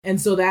alone. And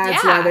so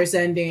that's why they're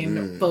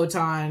sending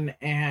Photon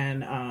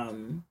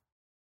and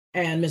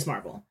Miss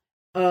Marvel.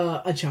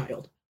 A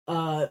child.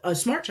 A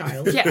smart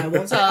child. Yeah. I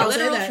won't say, I'll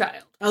say that.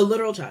 Child. A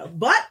literal child.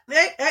 But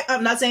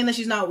I'm not saying that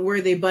she's not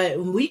worthy, but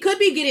we could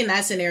be getting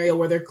that scenario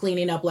where they're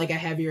cleaning up like a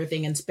heavier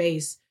thing in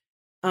space.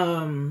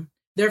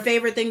 Their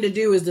favorite thing to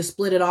do is to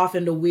split it off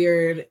into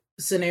weird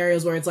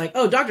scenarios where it's like,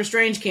 Doctor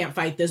Strange can't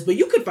fight this, but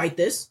you could fight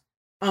this.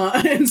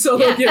 And so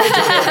they'll give it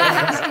to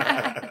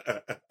her.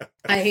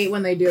 I hate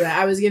when they do that.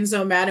 I was getting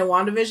so mad at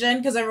WandaVision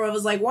because everyone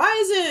was like, why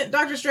isn't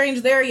Doctor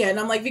Strange there yet? And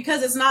I'm like,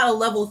 because it's not a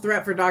level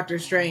threat for Doctor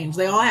Strange.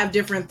 They all have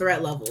different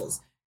threat levels.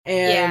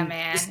 And yeah,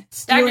 man.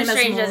 Doctor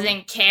Strange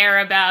doesn't care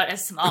about a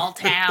small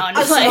town.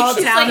 a small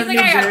town of New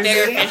Jersey. I got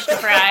bigger fish to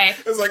fry.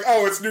 It's like,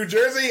 it's New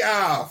Jersey?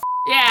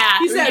 Yeah.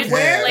 He said,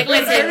 where? Like,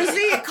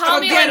 listen, call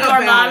me when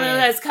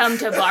Dormammu has come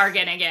to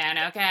bargain again,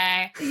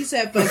 okay? He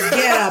said,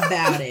 forget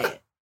about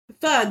it.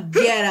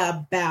 Forget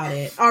about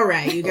it. All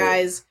right, you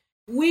guys.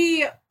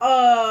 We don't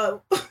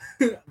want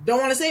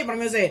to say it, but I'm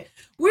going to say it.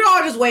 We're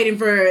all just waiting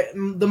for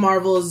the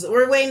Marvels.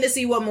 We're waiting to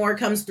see what more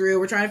comes through.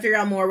 We're trying to figure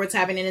out more what's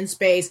happening in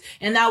space.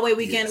 And that way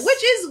we can,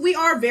 we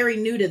are very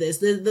new to this.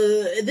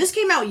 This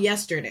came out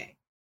yesterday.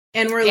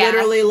 And we're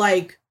literally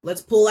like,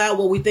 let's pull out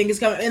what we think is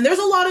coming. And there's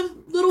a lot of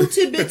little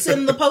tidbits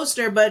in the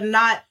poster, but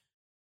not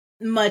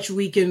much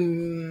we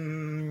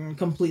can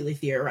completely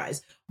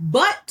theorize.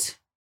 But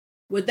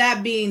with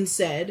that being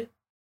said,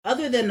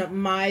 other than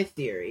my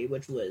theory,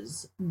 which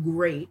was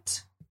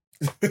great.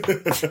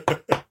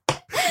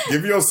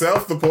 Give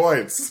yourself the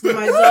points.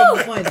 Myself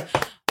the points.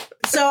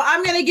 So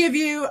I'm gonna give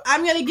you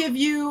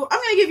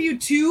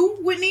two,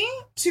 Whitney.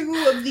 Two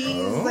of these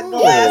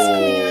glass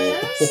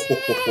cleaners.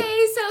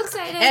 Yay, so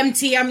excited.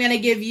 MT, I'm gonna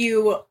give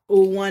you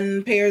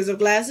 1 pairs of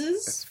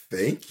glasses.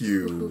 Thank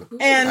you.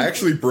 And I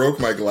actually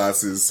broke my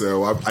glasses,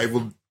 so I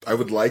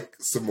would like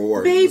some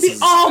more. Baby,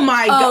 oh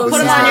my god. Put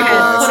them on your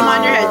head. Put them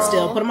on your head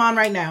still. Put them on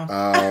right now.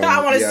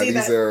 I want to see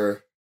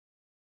that.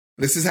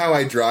 This is how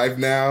I drive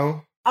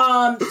now.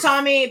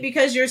 Tommy,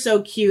 because you're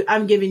so cute,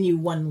 I'm giving you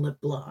 1 lip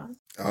gloss.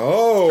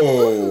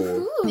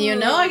 Oh, you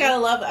know, I gotta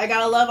love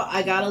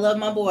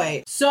my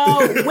boy.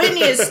 So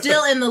Whitney is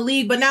still in the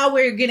lead, but now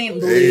we're getting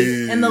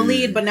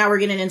but now we're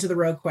getting into the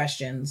road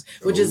questions,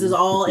 which is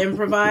all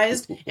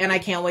improvised, and I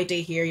can't wait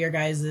to hear your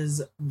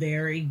guys'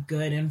 very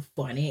good and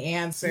funny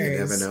answers. You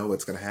never know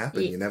what's gonna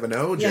happen. You never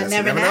know, Jess. You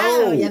never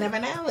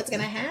know what's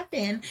gonna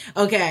happen.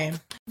 Okay.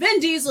 Vin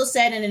Diesel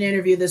said in an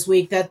interview this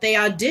week that they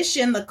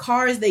audition the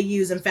cars they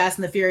use in Fast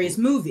and the Furious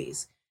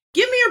movies.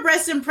 Give me your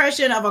best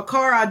impression of a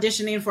car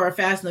auditioning for a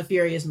Fast and the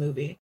Furious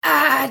movie.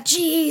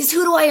 Geez,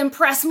 who do I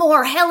impress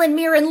more? Helen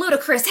Mirren,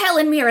 Ludacris,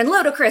 Helen Mirren,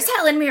 Ludacris,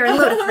 Helen Mirren,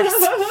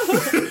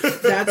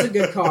 Ludacris. That's a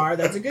good car.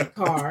 That's a good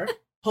car.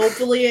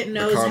 Hopefully it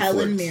knows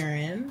Helen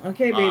Mirren.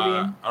 Okay, baby.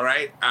 All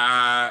right.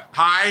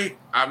 Hi,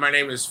 my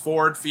name is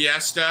Ford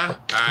Fiesta.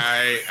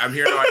 I'm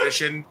here to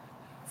audition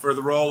for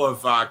the role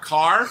of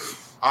Car.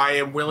 I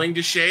am willing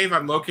to shave.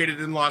 I'm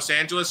located in Los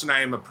Angeles, and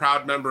I am a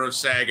proud member of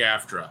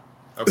SAG-AFTRA.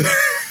 Okay.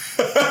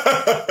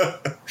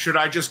 Should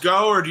I just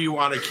go, or do you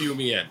want to cue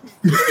me in?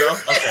 Just go?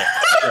 Okay.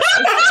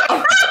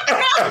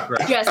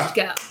 Just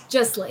go.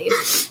 Just leave.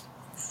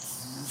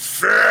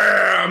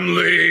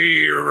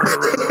 Family.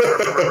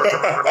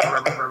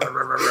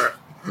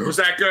 Was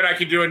that good? I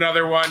could do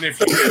another one if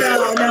you...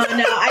 No.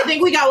 I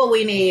think we got what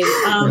we need.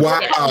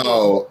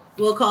 Wow.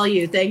 We'll call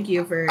you. Thank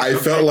you for... I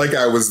felt like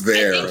I was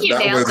there. I think you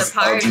nailed was the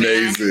part,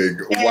 amazing.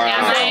 Man. Wow.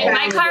 Yeah,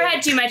 my car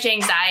had too much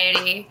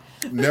anxiety.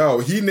 No,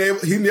 he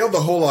nailed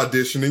the whole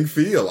auditioning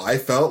feel. I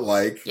felt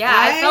like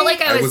I felt like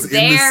I was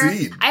there. In the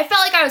scene. I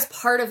felt like I was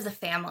part of the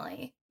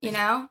family. You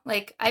know,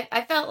 like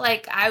I felt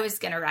like I was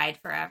gonna ride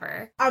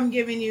forever. I'm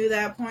giving you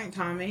that point,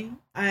 Tommy.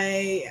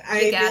 I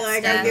feel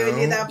like I'm giving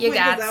you that point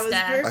because that was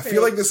perfect. I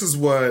feel like this is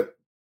what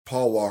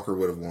Paul Walker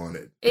would have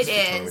wanted. It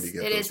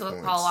is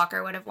what Paul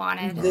Walker would have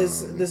wanted.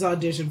 This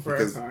audition for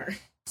a car.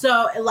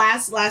 So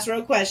last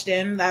row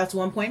question. That's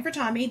 1 point for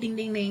Tommy. Ding,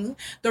 ding, ding.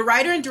 The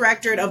writer and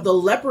director of the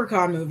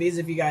Leprechaun movies,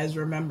 if you guys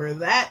remember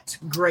that,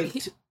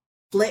 great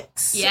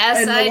flicks.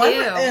 Yes, I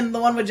do. And the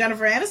one with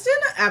Jennifer Aniston?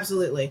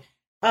 Absolutely.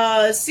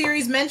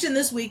 Series mentioned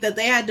this week that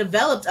they had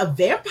developed a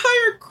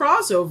vampire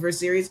crossover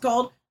series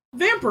called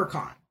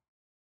Vampircon.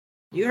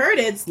 You heard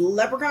it. It's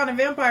Leprechaun and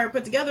Vampire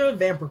put together,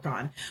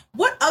 Vampircon.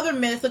 What other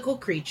mythical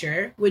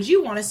creature would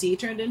you want to see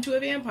turned into a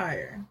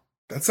vampire?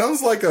 That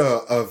sounds like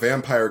a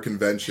vampire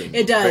convention.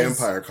 It does.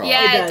 Vampire con.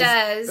 Yeah, it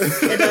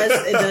does.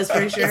 It does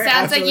for sure. It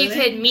sounds like you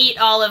could meet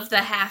all of the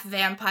half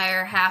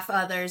vampire, half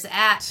others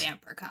at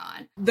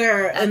Vampircon.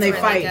 They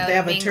fight. They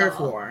have a turf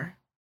war.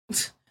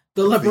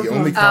 The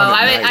Leprechaun.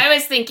 I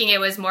was thinking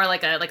it was more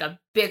like a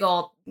big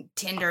old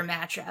Tinder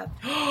matchup.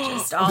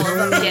 Just all of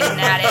them getting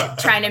at it,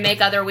 trying to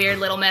make other weird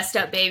little messed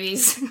up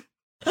babies.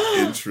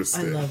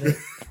 Interesting. I love it.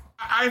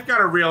 I've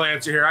got a real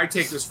answer here. I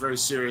take this very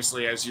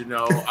seriously, as you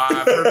know.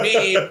 For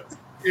me,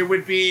 it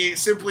would be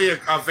simply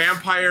a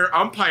vampire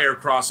umpire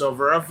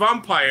crossover, a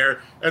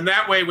vampire, and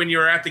that way when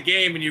you're at the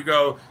game and you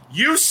go,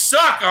 "You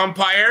suck,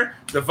 umpire,"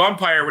 the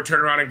vampire would turn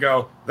around and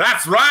go,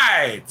 "That's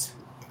right."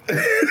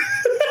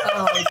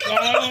 Oh,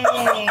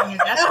 dang.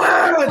 That's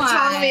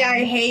Tommy,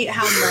 I hate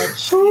how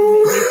much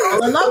you made me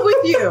fall in love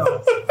with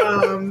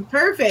you.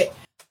 Perfect.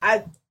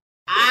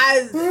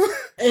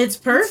 It's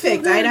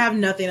perfect. I'd have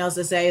nothing else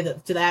to say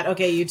to that.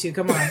 Okay, you two,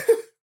 come on.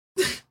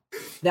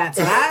 That's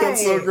right.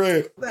 That's so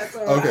great. That's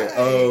all okay.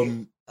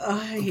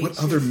 Right. What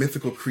other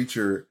mythical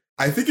creature?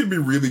 I think it'd be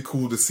really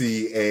cool to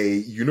see a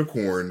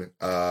unicorn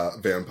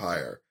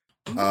vampire.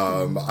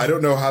 I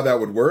don't know how that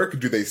would work.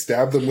 Do they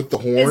stab them with the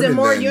horn? Is it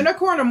more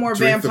unicorn or more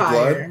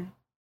vampire?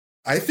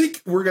 I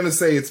think we're gonna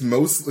say it's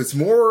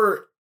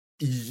more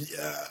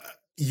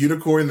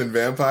unicorn than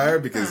vampire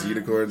because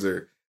unicorns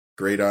are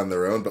great on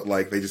their own, but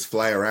like they just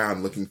fly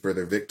around looking for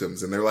their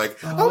victims, and they're like,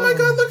 "Oh my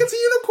god, look, it's a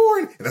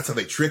unicorn!" And that's how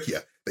they trick you.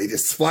 They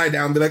just fly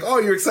down, and be like, "Oh,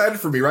 you're excited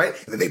for me, right?"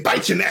 And then they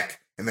bite your neck,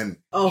 and then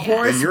a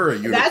horse. Then you're a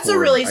unicorn. That's a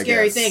really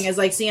scary thing. Is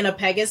like seeing a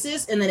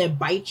Pegasus, and then it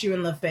bites you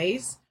in the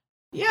face.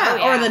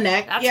 Yeah, or the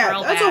neck.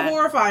 That's a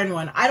horrifying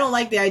one. I don't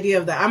like the idea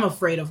of that. I'm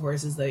afraid of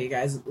horses, though, you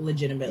guys,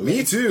 legitimately.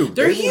 Me too.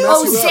 They're huge.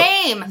 Oh,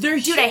 same.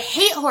 Dude, I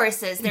hate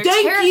horses. They're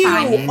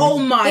terrifying. You. Oh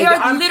my They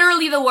god. are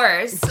literally the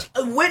worst.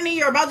 Whitney,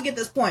 you're about to get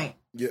this point.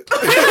 Yeah.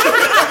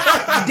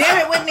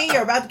 Damn it, Whitney,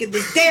 you're about to get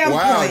this damn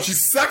point. Wow,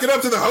 she's sucking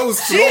up to the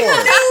host.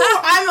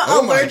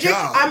 I'm allergic.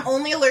 I'm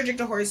only allergic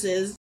to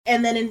horses.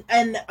 And then,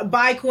 and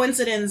by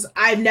coincidence,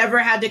 I've never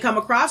had to come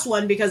across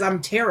one because I'm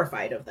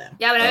terrified of them.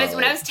 Yeah, when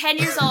I was 10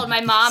 years old,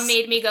 my mom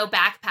made me go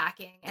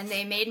backpacking, and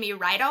they made me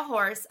ride a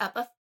horse up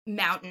a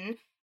mountain,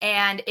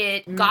 and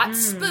it got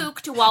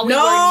spooked while we were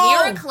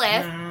near a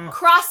cliff,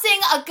 crossing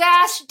a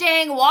gosh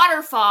dang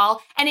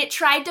waterfall, and it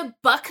tried to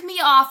buck me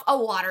off a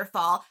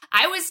waterfall.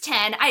 I was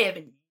 10. I have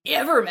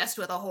never messed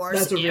with a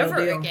horse ever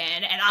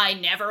again, and I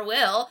never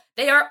will.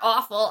 They are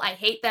awful. I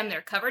hate them.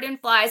 They're covered in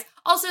flies.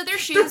 Also, their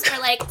shoes are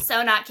like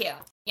so not cute.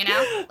 You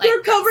know, like,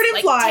 they're covered in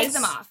flies. Take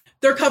them off.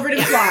 They're covered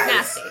in flies.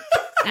 Nasty.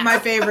 My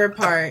favorite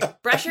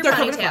part. Brush your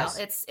ponytail.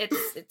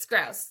 It's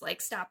gross. Like,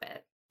 stop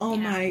it. Oh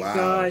my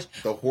gosh.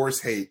 The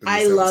horse hate.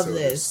 I love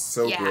this.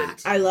 So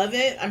great. I love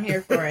it. I'm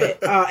here for it.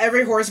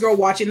 Every horse girl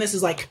watching this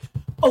is like,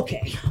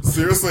 okay.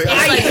 Seriously.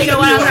 Yeah, like, you know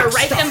what? I'm going to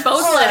write them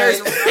both letters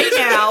right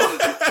now.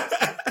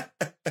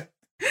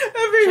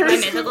 Should my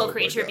mythical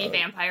creature be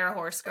vampire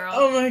horse girl?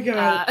 Oh my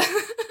god!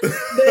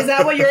 Is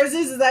that what yours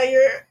is? Is that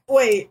your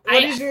what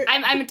is your?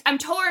 I'm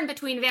torn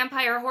between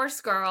vampire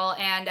horse girl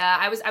and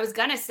I was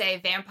gonna say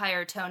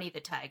vampire Tony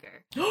the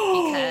Tiger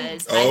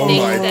because I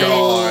think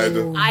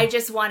God. I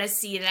just want to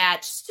see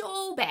that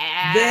so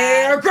bad.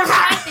 There.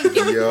 I'm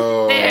thinking,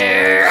 Yo.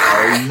 there.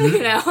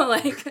 You know,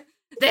 like,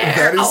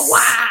 there. Is, oh,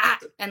 wow.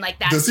 And like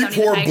that. Does he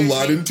pour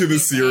blood into the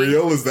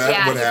cereal? Is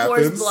that what happens?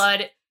 He pours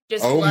blood.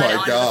 Just blood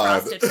onto the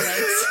Frosted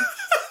Flakes.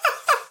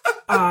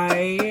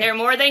 They're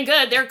more than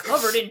good. They're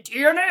covered in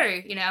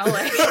DNA, you know?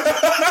 Like.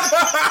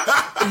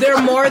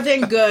 They're more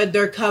than good.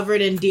 They're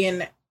covered in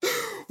DNA.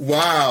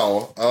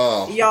 Wow.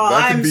 Oh, y'all,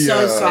 I'm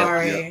so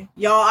sorry.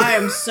 Yeah. Y'all, I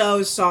am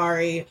so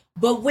sorry.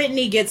 But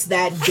Whitney gets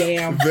that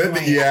damn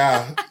point.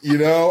 Yeah. You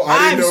know,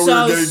 I didn't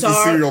know we were getting to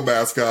cereal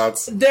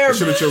mascots. I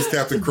should have chose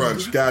Captain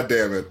Crunch. God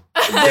damn it.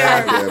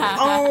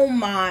 Oh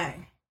my.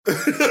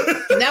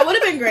 That would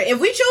have been great. If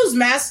we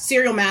chose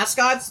cereal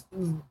mascots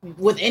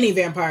with any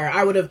vampire,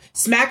 I would have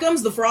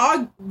Smackums the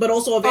frog, but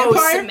also a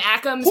vampire.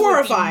 Smackums.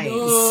 Horrifying.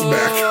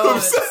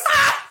 Smackums.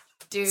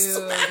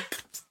 Dude.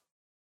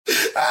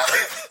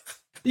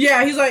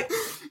 Yeah, he's like,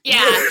 yeah,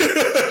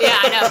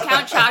 no.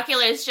 Count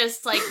Chocula is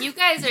just like, you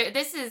guys are.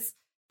 This is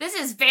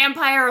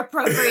vampire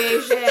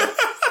appropriation.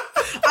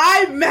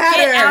 I'm mad.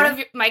 Get out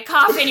of my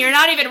coffin. You're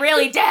not even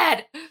really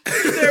dead.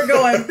 They're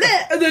going.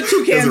 Bleh. The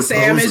toucan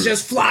Sam is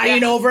just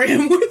flying over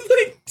him with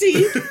like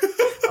teeth.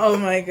 Oh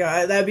my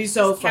god, that'd be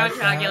so fun.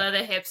 Count Chocula,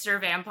 the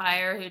hipster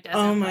vampire who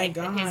doesn't like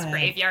that his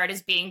graveyard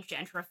is being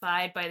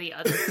gentrified by the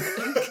other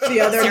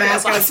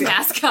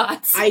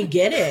mascots. I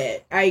get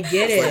it.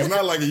 It's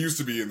not like it used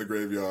to be in the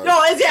graveyard.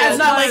 No, it's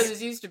not like it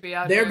used to be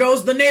out there.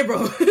 Goes the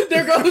neighborhood.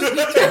 There goes the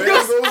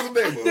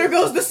neighborhood. There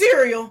goes the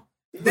cereal.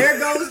 There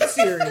goes the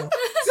cereal.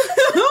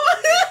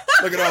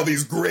 Look at all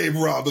these grave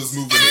robbers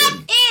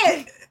moving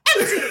in.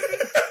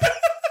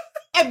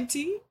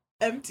 Empty.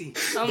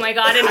 Oh my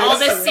god, and all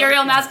the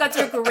cereal mascots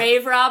are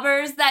grave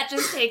robbers? That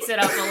just takes it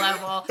up a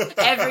level.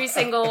 Every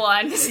single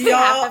one. They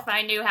have to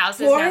find new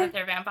houses now that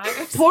they're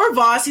vampires. Poor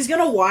Voss, he's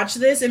gonna watch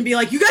this and be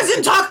like, you guys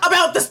didn't talk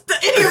about this.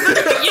 You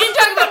didn't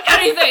talk about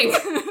anything.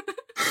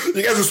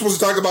 You guys are supposed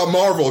to talk about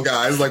Marvel,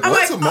 guys. Like,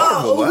 what's a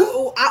Marvel? What?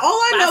 All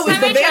I know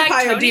is the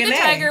vampire Tony DNA. The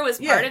Tiger was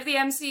part of the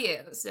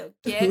MCU, so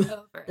get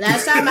over it.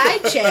 Last time I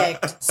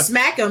checked,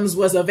 Smackums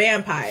was a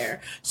vampire.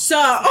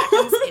 So,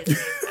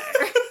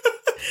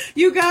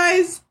 you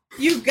guys,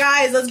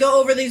 let's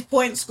go over these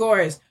point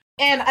scores.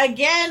 And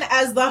again,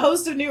 as the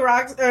host of New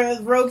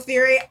Rogue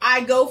Theory,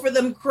 I go for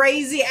them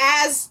crazy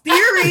ass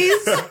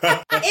theories.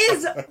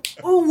 Is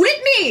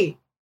Whitney.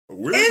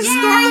 Is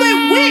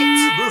Scarlet Wit.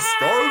 The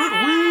Scarlet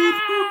Wit.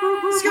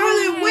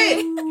 Scarlet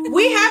Wit.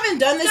 We haven't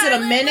done this in a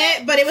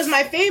minute, but it was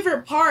my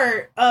favorite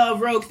part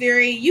of Rogue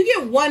Theory. You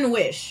get one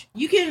wish.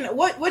 You can.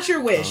 What's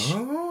your wish?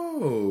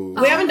 Oh.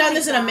 We haven't done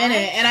this in a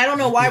minute, and I don't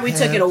know why we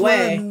took it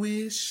away.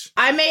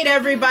 I made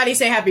everybody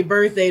say happy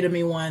birthday to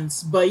me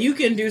once, but you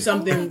can do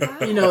something,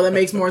 that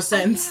makes more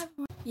sense.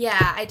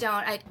 Yeah, I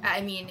don't.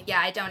 I mean,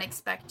 I don't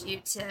expect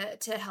you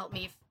to help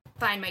me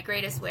find my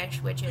greatest wish,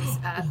 which is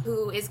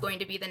who is going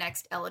to be the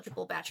next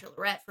eligible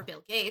bachelorette for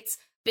Bill Gates.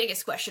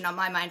 Biggest question on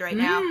my mind right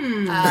now.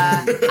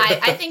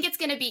 I think it's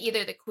going to be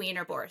either the Queen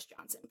or Boris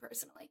Johnson,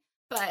 personally.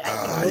 But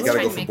I think you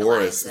gotta go for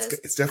Boris.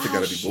 It's definitely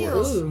gotta be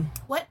Boris. Ooh.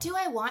 What do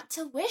I want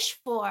to wish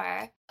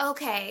for?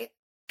 Okay,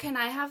 can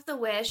I have the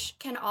wish?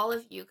 Can all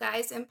of you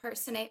guys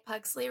impersonate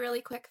Pugsley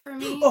really quick for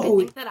me? I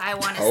think that I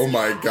want to. Oh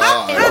my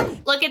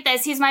god! Look at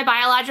this. He's my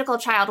biological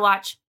child.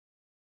 Watch.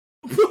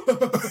 Save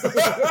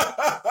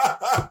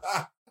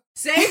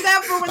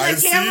that for when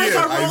the cameras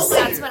are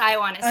rolling. That's what I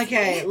want to see.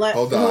 Okay,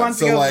 hold on.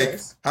 So,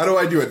 how do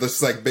I do it?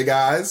 Just like big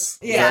eyes?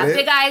 Yeah,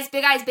 big eyes,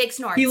 big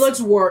snorts. He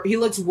looks worried.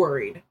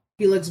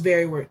 He looks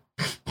very worried.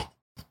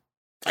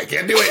 I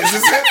can't do it. Is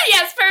this it?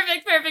 Yes,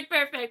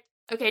 perfect.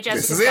 Okay,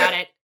 Jessica's got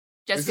it.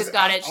 Jessica's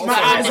got it. She's my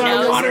eyes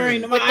are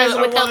watering. With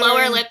the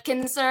lower lip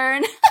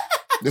concern.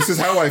 This is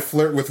how I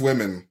flirt with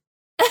women.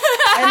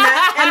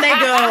 And they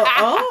go,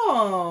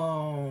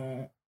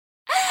 oh.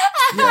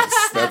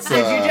 Yes, that's.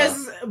 Did you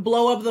just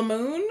blow up the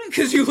moon?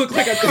 Because you look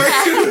like a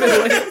cartoon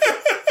villain.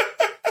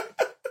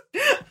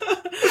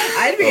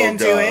 I'd be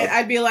into it.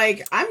 I'd be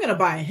like, I'm gonna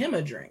buy him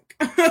a drink.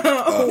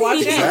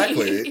 Watch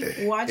exactly.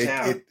 out. Watch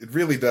out. It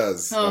really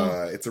does.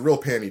 It's a real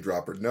panty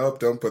dropper. Nope,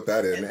 don't put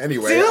that in.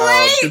 Anyway,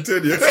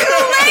 continue. Too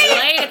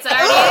late. It's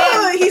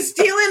already he's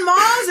stealing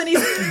moms and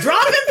he's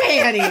dropping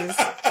panties.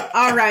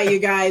 All right, you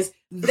guys.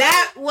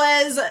 That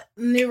was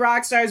New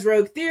Rockstars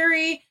Rogue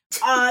Theory.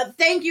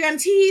 Thank you,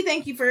 MT.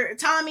 Thank you for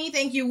Tommy.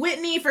 Thank you,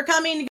 Whitney, for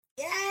coming.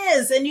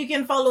 Yes, and you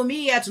can follow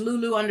me at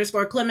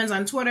Lulu_Clemens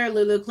on Twitter,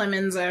 Lulu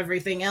Clemens,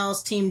 everything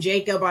else, Team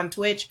Jacob on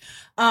Twitch.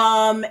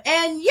 And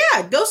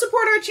yeah, go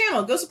support our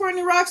channel. Go support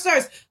New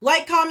Rockstars.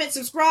 Like, comment,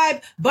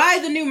 subscribe, buy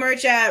the new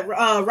merch at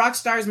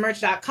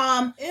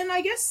rockstarsmerch.com. And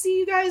I guess see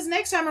you guys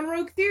next time on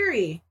Rogue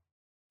Theory.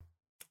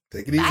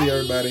 Take it easy,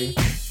 everybody.